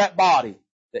it was just that body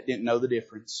that didn't know the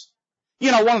difference.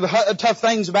 One of the tough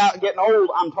things about getting old,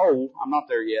 I'm told, I'm not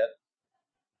there yet,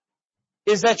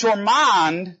 is that your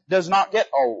mind does not get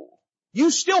old. You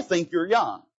still think you're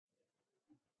young.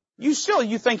 You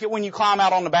think it when you climb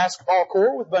out on the basketball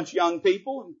court with a bunch of young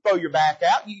people and throw your back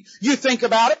out. You think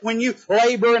about it when you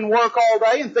labor and work all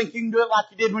day and think you can do it like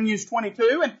you did when you was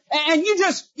 22. And you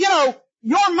just,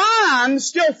 your mind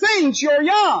still thinks you're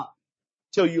young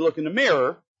till you look in the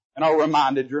mirror and are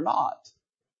reminded you're not.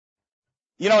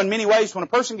 In many ways, when a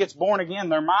person gets born again,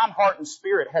 their mind, heart, and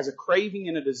spirit has a craving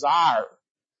and a desire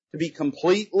to be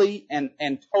completely and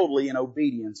totally in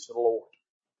obedience to the Lord.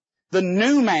 The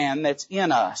new man that's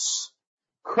in us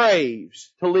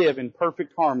craves to live in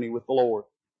perfect harmony with the Lord.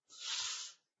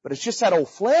 But it's just that old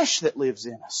flesh that lives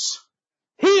in us.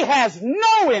 He has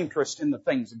no interest in the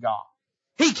things of God.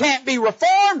 He can't be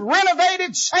reformed,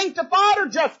 renovated, sanctified, or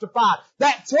justified.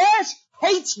 That flesh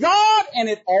hates God, and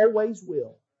it always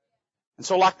will. And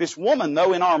so like this woman,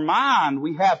 though in our mind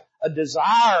we have a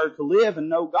desire to live and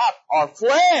know God, our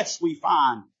flesh, we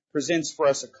find, presents for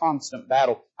us a constant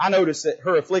battle. I noticed that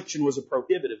her affliction was a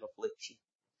prohibitive affliction.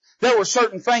 There were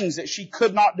certain things that she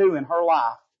could not do in her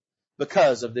life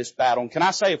because of this battle. And can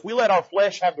I say, if we let our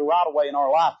flesh have the right of way in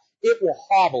our life, it will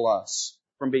hobble us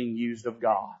from being used of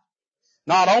God.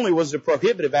 Not only was it a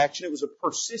prohibitive action, it was a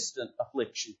persistent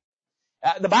affliction.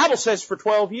 The Bible says for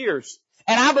 12 years.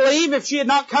 And I believe if she had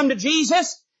not come to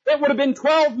Jesus, it would have been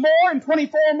 12 more and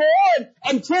 24 more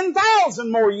and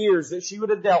 10,000 more years that she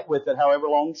would have dealt with it however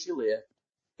long she lived.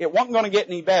 It wasn't going to get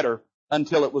any better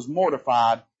until it was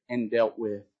mortified and dealt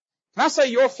with. Can I say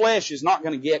your flesh is not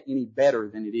going to get any better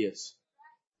than it is?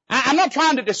 I'm not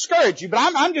trying to discourage you,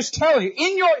 but I'm just telling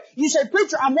you, you say,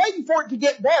 preacher, I'm waiting for it to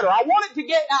get better. I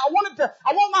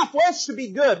want my flesh to be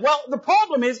good. Well, the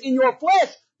problem is in your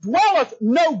flesh dwelleth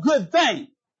no good thing.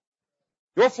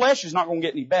 Your flesh is not going to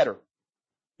get any better.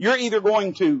 You're either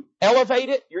going to elevate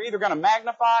it, you're either going to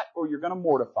magnify it, or you're going to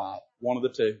mortify it. One of the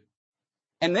two.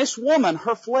 And this woman,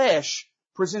 her flesh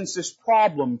presents this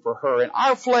problem for her. And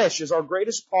our flesh is our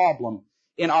greatest problem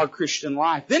in our Christian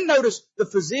life. Then notice the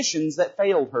physicians that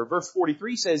failed her. Verse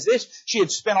 43 says this, she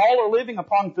had spent all her living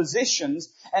upon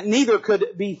physicians, and neither could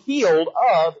be healed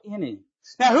of any.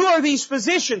 Now, who are these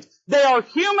physicians? They are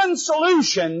human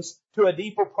solutions to a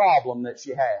deeper problem that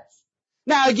she has.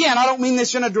 Now again, I don't mean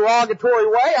this in a derogatory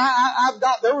way.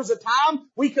 There was a time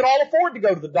we could all afford to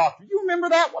go to the doctor. You remember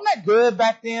that? Wasn't that good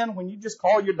back then when you just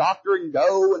call your doctor and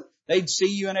go and they'd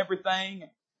see you and everything?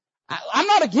 I'm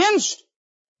not against,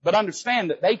 but understand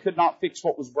that they could not fix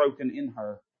what was broken in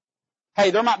her.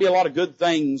 Hey, there might be a lot of good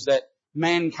things that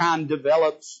mankind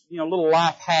develops, little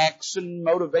life hacks and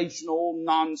motivational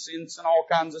nonsense and all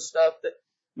kinds of stuff that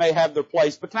may have their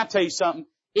place. But can I tell you something?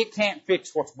 It can't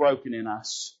fix what's broken in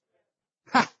us.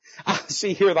 I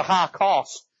see here the high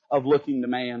cost of looking to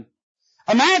man.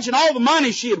 Imagine all the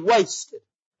money she had wasted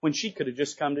when she could have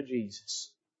just come to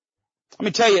Jesus. Let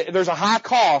me tell you, there's a high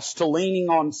cost to leaning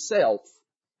on self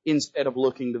instead of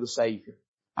looking to the Savior.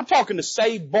 I'm talking to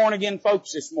saved, born-again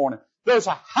folks this morning. There's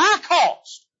a high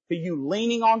cost to you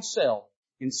leaning on self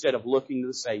instead of looking to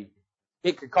the Savior.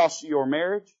 It could cost you your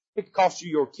marriage. It could cost you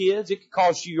your kids. It could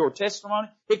cost you your testimony.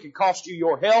 It could cost you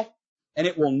your health. And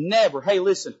it will never, hey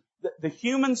listen, the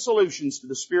human solutions to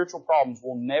the spiritual problems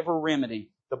will never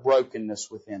remedy the brokenness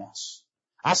within us.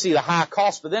 I see the high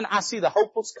cost, but then I see the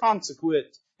hopeless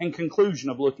consequence and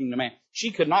conclusion of looking to man. She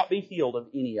could not be healed of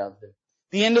any of them.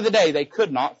 At the end of the day, they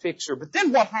could not fix her. But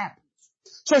then what happens?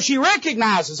 So she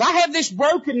recognizes, I have this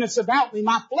brokenness about me.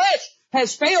 My flesh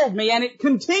has failed me and it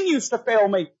continues to fail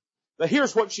me. But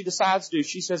here's what she decides to do.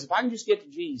 She says, if I can just get to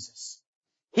Jesus,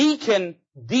 He can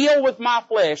deal with my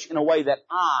flesh in a way that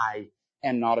I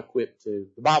am not equipped to.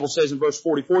 The Bible says in verse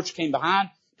 44, she came behind,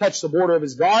 touched the border of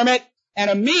His garment,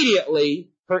 and immediately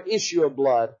her issue of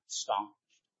blood stopped.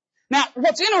 Now,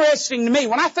 what's interesting to me,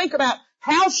 when I think about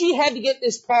how she had to get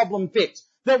this problem fixed,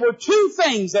 there were two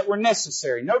things that were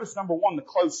necessary. Notice number one, the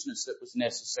closeness that was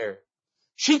necessary.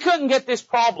 She couldn't get this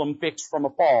problem fixed from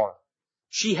afar.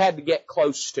 She had to get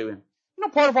close to Him.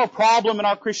 Part of our problem in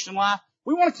our Christian life,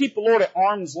 we want to keep the Lord at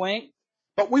arm's length,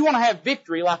 but we want to have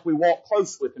victory like we walk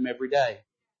close with Him every day.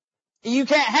 You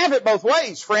can't have it both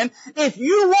ways, friend. If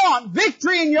you want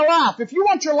victory in your life, if you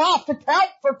want your life to count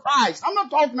for Christ, I'm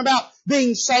not talking about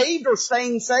being saved or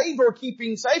staying saved or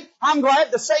keeping saved. I'm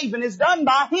glad the saving is done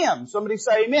by Him. Somebody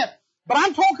say amen. But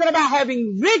I'm talking about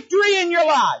having victory in your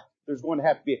life. There's going to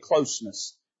have to be a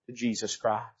closeness to Jesus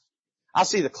Christ. I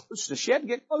see the closeness. She had to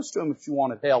get close to Him if she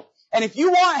wanted help. And if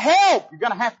you want help, you're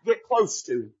going to have to get close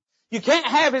to Him. You can't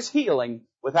have His healing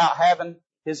without having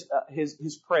His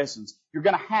presence. You're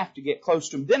going to have to get close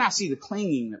to Him. Then I see the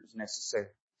clinging that was necessary.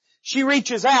 She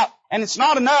reaches out, and it's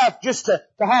not enough just to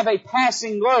have a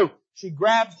passing glow. She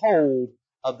grabs hold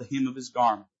of the hem of His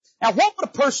garment. Now, what would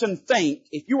a person think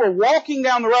if you were walking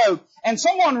down the road and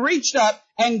someone reached up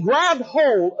and grabbed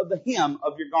hold of the hem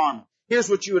of your garment? Here's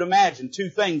what you would imagine. Two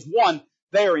things. One,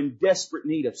 they are in desperate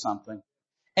need of something.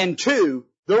 And two,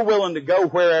 they're willing to go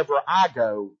wherever I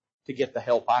go to get the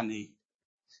help I need.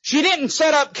 She didn't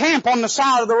set up camp on the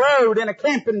side of the road in a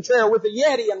camping chair with a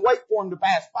Yeti and wait for Him to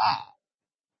pass by.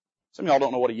 Some of y'all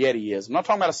don't know what a Yeti is. I'm not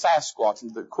talking about a Sasquatch.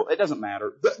 It doesn't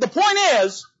matter. The point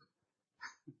is,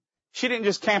 she didn't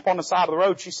just camp on the side of the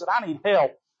road. She said, I need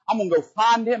help. I'm going to go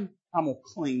find Him. I'm going to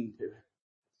cling to Him.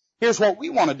 Here's what we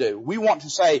want to do. We want to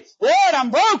say, Lord, I'm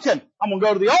broken. I'm going to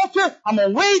go to the altar. I'm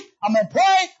going to weep. I'm going to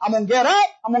pray. I'm going to get up.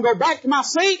 I'm going to go back to my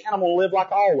seat. And I'm going to live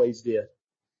like I always did.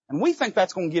 And we think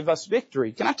that's going to give us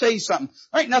victory. Can I tell you something?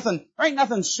 There ain't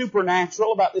nothing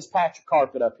supernatural about this patch of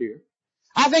carpet up here.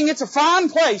 I think it's a fine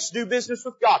place to do business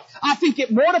with God. I think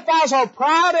it mortifies our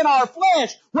pride and our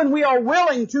flesh when we are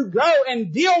willing to go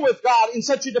and deal with God in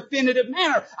such a definitive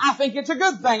manner. I think it's a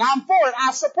good thing. I'm for it.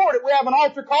 I support it. We have an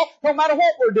altar call no matter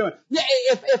what we're doing.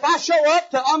 If I show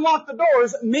up to unlock the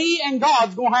doors, me and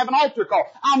God's going to have an altar call.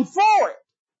 I'm for it.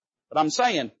 But I'm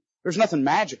saying there's nothing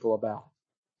magical about it.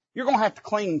 You're going to have to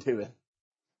cling to it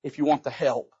if you want the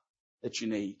help that you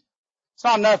need. It's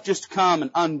not enough just to come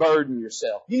and unburden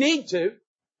yourself. You need to,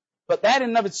 but that in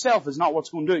and of itself is not what's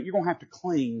going to do it. You're going to have to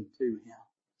cling to Him.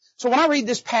 So when I read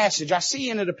this passage, I see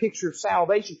in it a picture of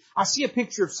salvation. I see a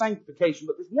picture of sanctification,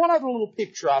 but there's one other little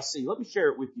picture I see. Let me share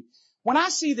it with you. When I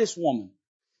see this woman,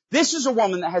 this is a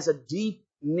woman that has a deep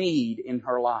need in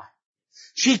her life.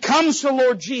 She comes to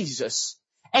Lord Jesus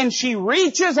and she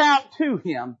reaches out to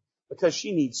Him because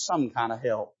she needs some kind of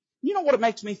help. You know what it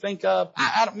makes me think of?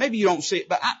 Maybe you don't see it,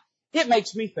 but it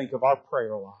makes me think of our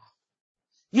prayer life.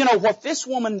 You know, what this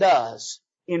woman does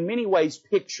in many ways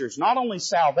pictures not only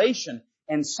salvation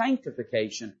and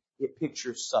sanctification, it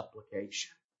pictures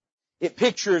supplication. It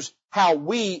pictures how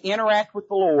we interact with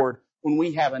the Lord when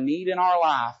we have a need in our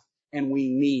life and we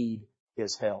need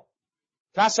His help.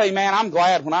 Can I say, man, I'm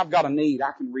glad when I've got a need,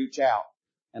 I can reach out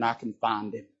and I can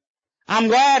find Him. I'm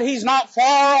glad He's not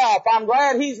far off. I'm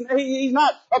glad He's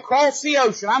not across the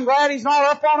ocean. I'm glad He's not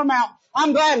up on a mountain.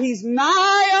 I'm glad He's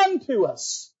nigh unto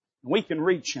us. We can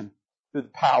reach Him through the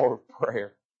power of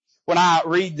prayer. When I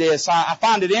read this, I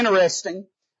find it interesting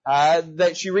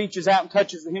that she reaches out and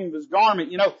touches the hem of His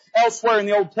garment. You know, elsewhere in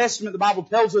the Old Testament, the Bible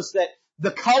tells us that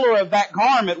the color of that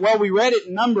garment, well, we read it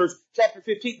in Numbers chapter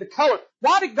 15, the color.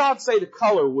 Why did God say the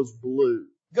color was blue?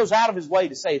 He goes out of His way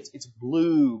to say it's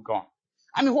blue garment.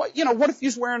 I mean, what if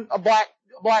you're wearing a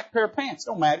black pair of pants?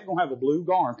 Don't matter. You're going to have a blue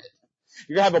garment.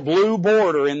 You're going to have a blue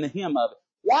border in the hem of it.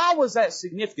 Why was that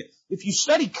significant? If you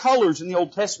study colors in the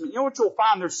Old Testament, you know what you'll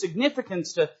find? There's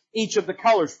significance to each of the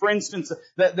colors. For instance,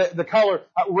 the color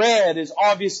red is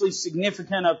obviously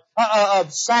significant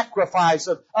of sacrifice,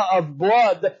 of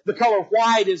blood. The color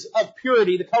white is of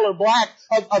purity. The color black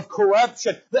of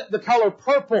corruption. The color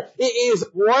purple is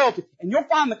royalty. And you'll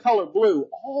find the color blue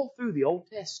all through the Old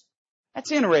Testament.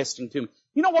 That's interesting to me.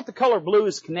 You know what the color blue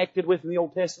is connected with in the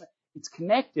Old Testament? It's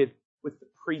connected with the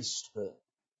priesthood.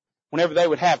 Whenever they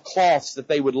would have cloths that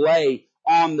they would lay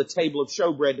on the table of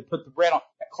showbread to put the bread on,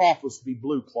 that cloth was to be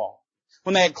blue cloth.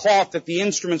 When they had cloth that the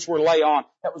instruments were to lay on,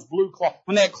 that was blue cloth.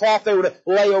 When they had cloth they were to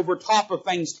lay over top of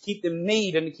things to keep them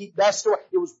neat and to keep dust away,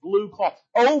 it was blue cloth.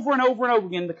 Over and over and over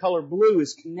again, the color blue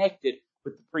is connected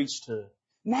with the priesthood.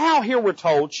 Now here we're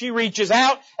told she reaches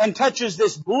out and touches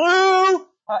this blue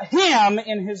hem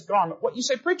in His garment. What you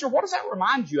say, preacher, what does that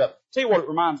remind you of? I'll tell you what it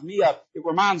reminds me of. It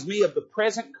reminds me of the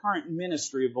present current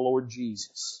ministry of the Lord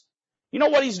Jesus. You know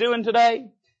what He's doing today?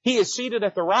 He is seated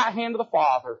at the right hand of the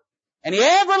Father, and He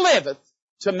ever liveth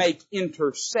to make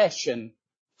intercession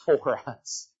for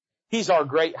us. He's our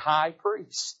great high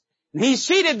priest. And He's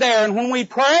seated there, and when we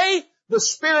pray, the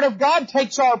Spirit of God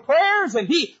takes our prayers and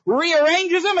He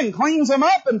rearranges them and cleans them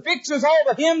up and fixes all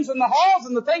the hems and the haws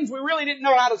and the things we really didn't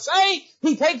know how to say.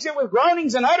 He takes it with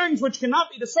groanings and utterings which cannot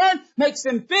be discerned, makes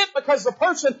them fit because the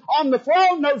person on the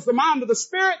throne knows the mind of the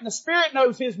Spirit and the Spirit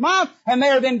knows His mind, and they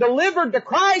are then delivered to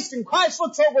Christ, and Christ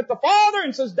looks over at the Father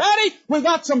and says, Daddy, we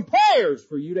got some prayers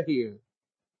for you to hear.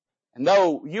 And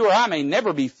though you or I may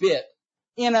never be fit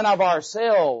in and of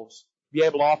ourselves be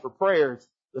able to offer prayers,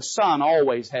 the Son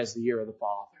always has the ear of the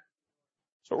Father.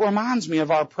 So it reminds me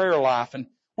of our prayer life. And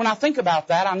when I think about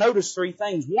that, I notice three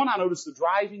things. One, I notice the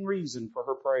driving reason for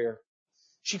her prayer.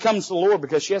 She comes to the Lord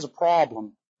because she has a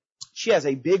problem. She has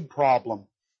a big problem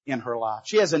in her life.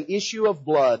 She has an issue of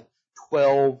blood,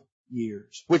 12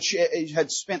 years, which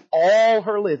had spent all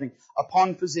her living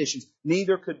upon physicians.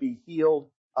 Neither could be healed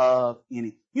of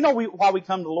any. You know why we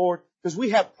come to the Lord? Because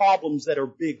we have problems that are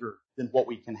bigger than what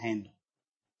we can handle.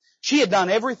 She had done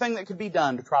everything that could be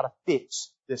done to try to fix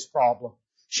this problem.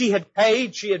 She had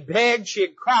paid, she had begged, she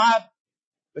had cried,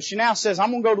 but she now says,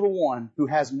 I'm going to go to the one who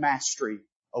has mastery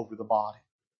over the body.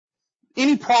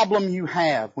 Any problem you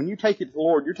have, when you take it to the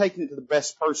Lord, you're taking it to the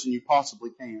best person you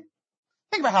possibly can.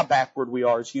 Think about how backward we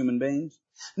are as human beings.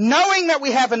 Knowing that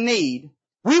we have a need,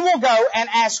 we will go and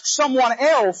ask someone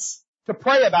else to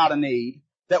pray about a need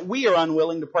that we are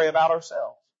unwilling to pray about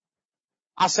ourselves.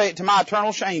 I say it to my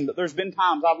eternal shame, but there's been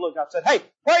times I've said, hey,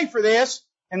 pray for this.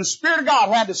 And the Spirit of God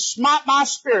had to smite my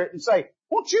spirit and say,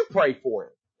 won't you pray for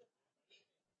it?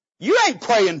 You ain't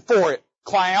praying for it,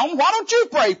 clown. Why don't you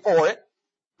pray for it?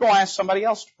 Go ask somebody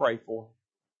else to pray for it.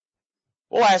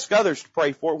 We'll ask others to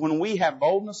pray for it when we have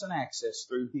boldness and access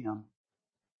through Him.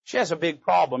 She has a big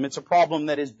problem. It's a problem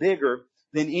that is bigger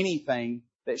than anything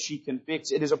that she can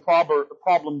fix. It is a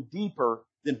problem deeper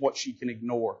than what she can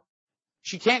ignore.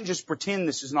 She can't just pretend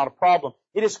this is not a problem.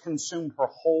 It has consumed her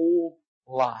whole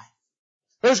life.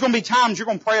 There's going to be times you're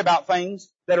going to pray about things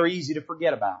that are easy to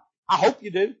forget about. I hope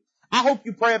you do. I hope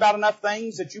you pray about enough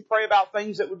things that you pray about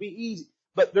things that would be easy.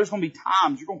 But there's going to be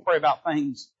times you're going to pray about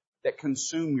things that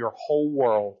consume your whole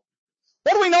world.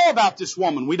 What do we know about this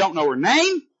woman? We don't know her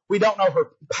name. We don't know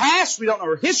her past. We don't know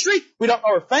her history. We don't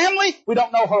know her family. We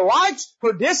don't know her likes,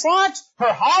 her dislikes,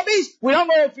 her hobbies. We don't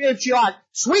know if she likes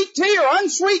sweet tea or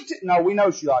unsweet tea. No, we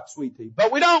know she likes sweet tea,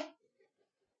 but we don't.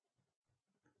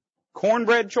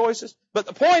 Cornbread choices. But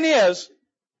the point is,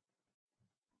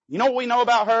 you know what we know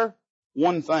about her?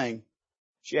 One thing.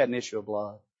 She had an issue of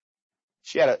blood.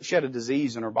 She had a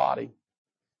disease in her body.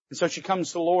 And so she comes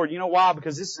to the Lord. You know why?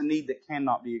 Because this is a need that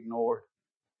cannot be ignored.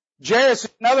 Jairus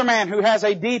is another man who has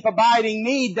a deep, abiding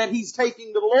need that he's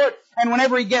taking to the Lord. And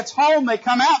whenever he gets home, they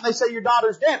come out and they say, your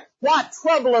daughter's dead. Why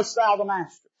troublest thou the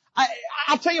Master?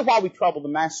 I'll tell you why we trouble the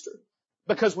Master.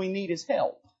 Because we need His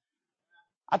help.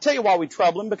 I'll tell you why we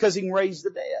trouble Him. Because He can raise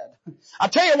the dead. I'll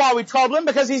tell you why we trouble Him.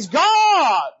 Because He's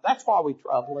God. That's why we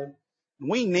trouble Him.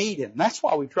 We need Him. That's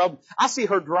why we trouble Him. I see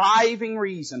her driving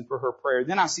reason for her prayer.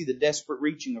 Then I see the desperate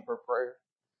reaching of her prayer.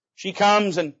 She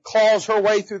comes and claws her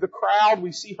way through the crowd.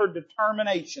 We see her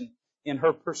determination in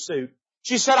her pursuit.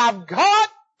 She said, I've got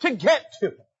to get to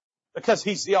Him. because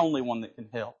He's the only one that can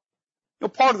help. You know,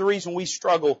 part of the reason we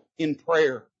struggle in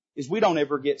prayer is we don't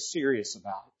ever get serious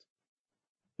about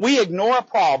it. We ignore a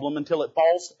problem until it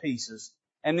falls to pieces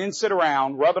and then sit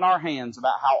around rubbing our hands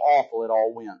about how awful it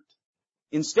all went,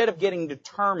 instead of getting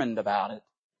determined about it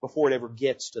before it ever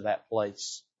gets to that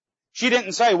place. She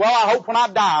didn't say, well, I hope when I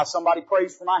die somebody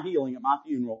prays for my healing at my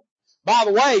funeral. By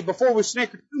the way, before we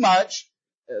snicker too much,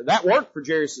 that worked for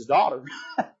Jairus' daughter.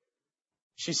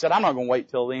 She said, I'm not going to wait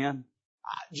till then.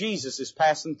 Jesus is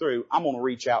passing through. I'm going to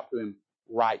reach out to Him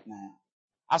right now.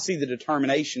 I see the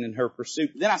determination in her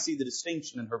pursuit. Then I see the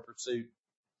distinction in her pursuit.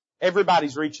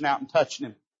 Everybody's reaching out and touching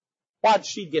Him. Why did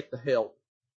she get the help?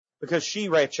 Because she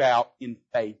reached out in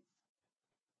faith.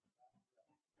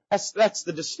 That's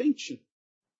the distinction.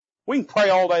 We can pray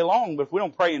all day long, but if we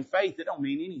don't pray in faith, it don't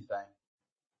mean anything.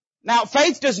 Now,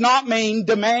 faith does not mean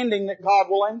demanding that God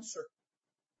will answer.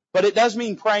 But it does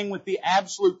mean praying with the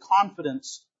absolute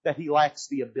confidence that He lacks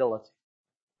the ability.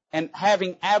 And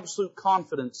having absolute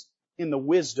confidence in the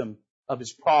wisdom of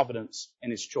His providence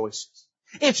and His choices.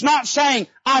 It's not saying,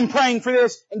 I'm praying for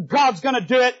this and God's going to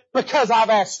do it because I've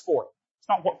asked for it. It's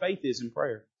not what faith is in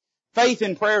prayer. Faith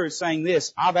in prayer is saying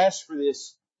this, I've asked for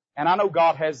this and I know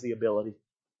God has the ability.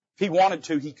 If He wanted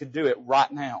to, He could do it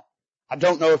right now. I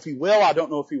don't know if He will, I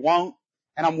don't know if He won't,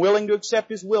 and I'm willing to accept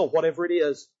His will, whatever it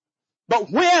is. But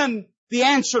when the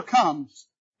answer comes,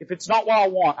 if it's not what I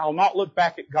want, I'll not look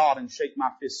back at God and shake my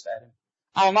fist at Him.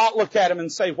 I'll not look at Him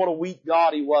and say, what a weak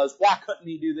God He was. Why couldn't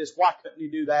He do this? Why couldn't He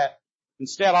do that?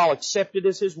 Instead, I'll accept it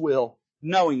as His will,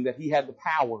 knowing that He had the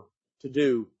power to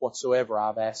do whatsoever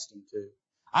I've asked Him to.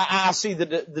 I see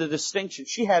the distinction.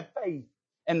 She had faith,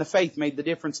 and the faith made the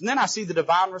difference. And then I see the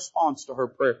divine response to her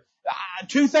prayer.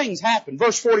 Two things happened.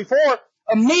 Verse 44,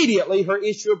 immediately her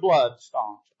issue of blood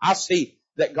stopped. I see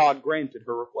that God granted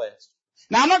her request.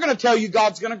 Now, I'm not going to tell you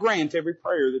God's going to grant every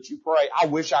prayer that you pray. I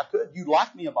wish I could. You'd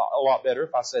like me a lot better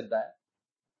if I said that.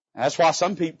 And that's why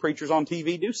some preachers on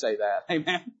TV do say that.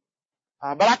 Amen.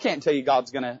 But I can't tell you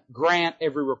God's going to grant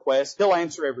every request. He'll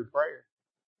answer every prayer.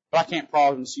 But I can't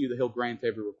promise you that He'll grant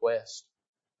every request.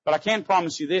 But I can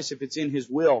promise you this, if it's in His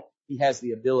will, He has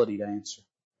the ability to answer.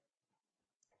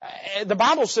 The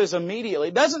Bible says immediately.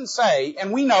 It doesn't say,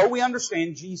 and we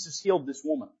understand Jesus healed this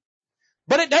woman.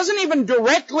 But it doesn't even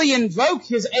directly invoke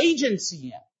His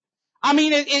agency in. I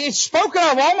mean, it's spoken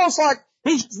of almost like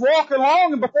He's walking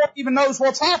along and before He even knows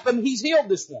what's happened, He's healed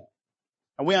this woman.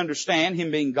 And we understand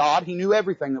Him being God. He knew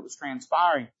everything that was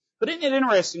transpiring. But isn't it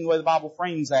interesting the way the Bible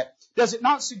frames that? Does it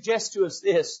not suggest to us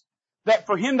this, that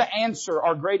for Him to answer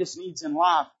our greatest needs in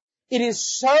life, it is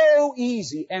so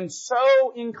easy and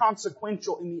so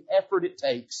inconsequential in the effort it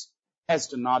takes as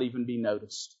to not even be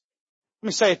noticed? Let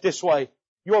me say it this way.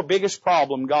 Your biggest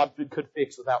problem God could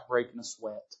fix without breaking a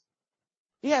sweat.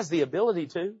 He has the ability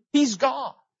to. He's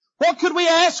God. What could we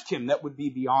ask Him that would be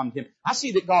beyond Him? I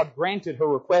see that God granted her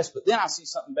request, but then I see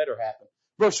something better happen.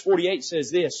 Verse 48 says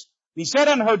this, He said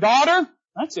unto her, daughter,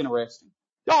 that's interesting,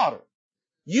 daughter,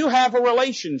 you have a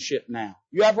relationship now.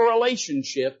 You have a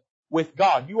relationship with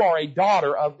God. You are a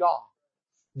daughter of God.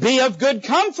 Be of good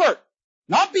comfort.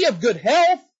 Not be of good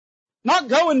health. Not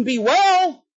go and be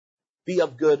well. Be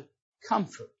of good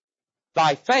comfort.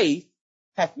 Thy faith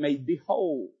hath made thee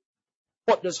whole.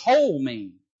 What does whole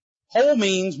mean? Whole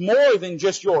means more than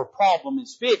just your problem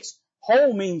is fixed.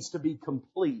 Whole means to be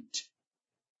complete.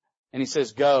 And He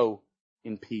says, go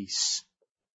in peace.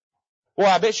 Boy,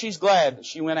 I bet she's glad that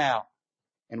she went out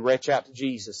and reached out to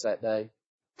Jesus that day.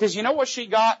 Because you know what she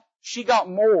got? She got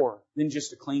more than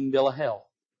just a clean bill of health.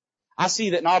 I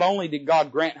see that not only did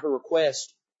God grant her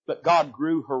request, but God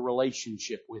grew her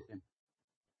relationship with Him.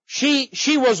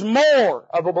 She was more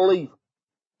of a believer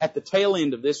at the tail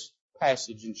end of this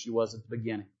passage than she was at the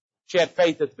beginning. She had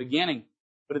faith at the beginning,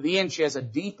 but at the end she has a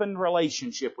deepened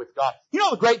relationship with God. You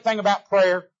know the great thing about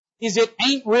prayer is it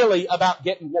ain't really about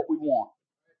getting what we want.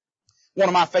 One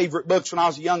of my favorite books when I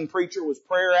was a young preacher was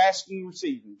Prayer, Asking, and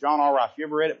Receiving. John R. Rice. You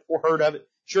ever read it before, heard of it?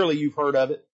 Surely you've heard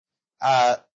of it.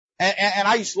 And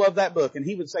I used to love that book. And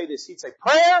he would say this. He'd say,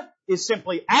 prayer is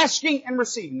simply asking and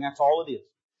receiving. That's all it is.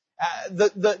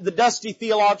 The dusty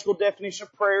theological definition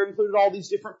of prayer included all these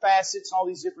different facets and all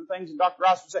these different things. And Dr.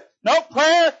 Rice would say, no,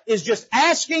 prayer is just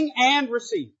asking and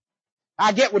receiving.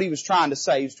 I get what he was trying to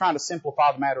say. He was trying to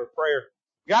simplify the matter of prayer.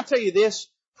 Can I tell you this?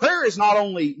 Prayer is not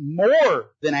only more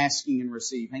than asking and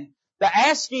receiving. The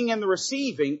asking and the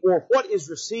receiving, or what is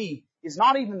received, is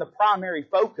not even the primary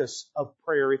focus of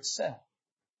prayer itself.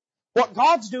 What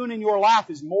God's doing in your life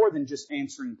is more than just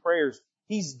answering prayers.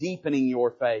 He's deepening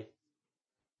your faith.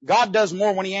 God does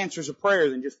more when He answers a prayer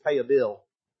than just pay a bill.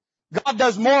 God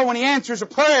does more when He answers a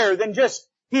prayer than just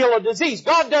heal a disease.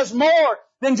 God does more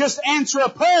than just answer a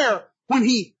prayer when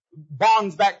He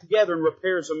bonds back together and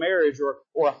repairs a marriage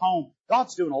or a home.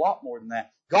 God's doing a lot more than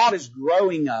that. God is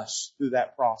growing us through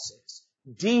that process,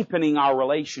 deepening our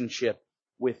relationship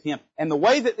with Him. And the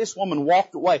way that this woman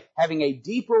walked away, having a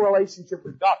deeper relationship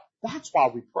with God, that's why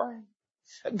we pray.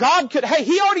 God could,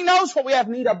 He already knows what we have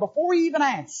need of before we even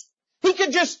ask. He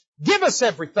could just give us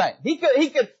everything. He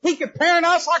could parent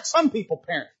us like some people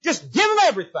parent. Just give them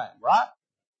everything, right?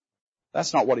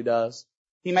 That's not what He does.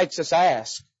 He makes us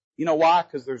ask. You know why?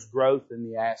 Because there's growth in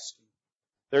the asking.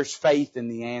 There's faith in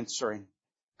the answering.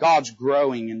 God's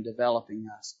growing and developing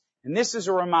us. And this is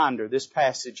a reminder, this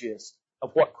passage is,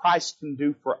 of what Christ can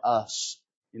do for us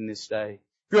in this day.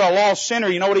 If you're a lost sinner,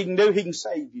 you know what He can do? He can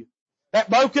save you. That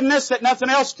brokenness that nothing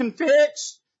else can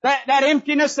fix, that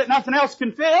emptiness that nothing else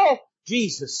can fill,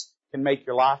 Jesus can make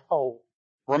your life whole.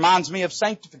 Reminds me of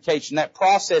sanctification, that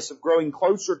process of growing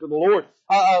closer to the Lord,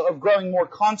 of growing more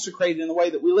consecrated in the way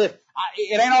that we live.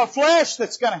 It ain't our flesh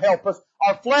that's going to help us.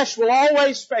 Our flesh will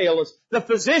always fail us. The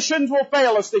physicians will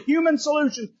fail us. The human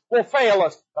solutions will fail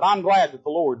us. But I'm glad that the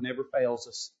Lord never fails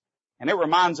us. And it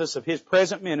reminds us of His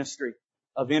present ministry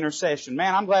of intercession.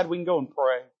 Man, I'm glad we can go and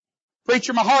pray.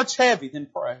 Preacher, my heart's heavy, then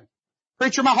pray.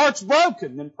 Preacher, my heart's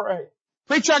broken, then pray.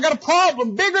 Preacher, I got a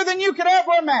problem bigger than you could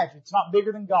ever imagine. It's not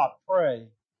bigger than God. Pray.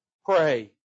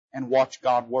 Pray and watch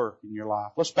God work in your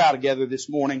life. Let's bow together this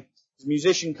morning. As the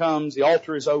musician comes, the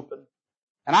altar is open.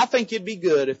 And I think it'd be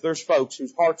good if there's folks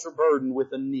whose hearts are burdened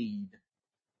with a need,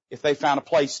 if they found a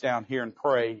place down here and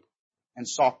prayed and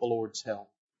sought the Lord's help.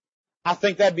 I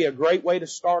think that'd be a great way to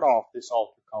start off this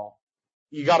altar call.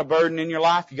 You got a burden in your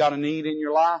life, you got a need in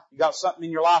your life, you got something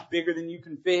in your life bigger than you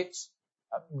can fix,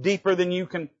 deeper than you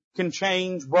can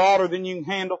change, broader than you can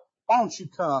handle. Why don't you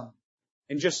come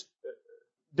and just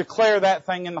declare that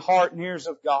thing in the heart and ears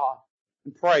of God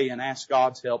and pray and ask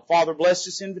God's help. Father, bless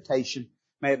this invitation.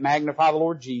 May it magnify the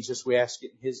Lord Jesus. We ask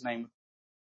it in His name.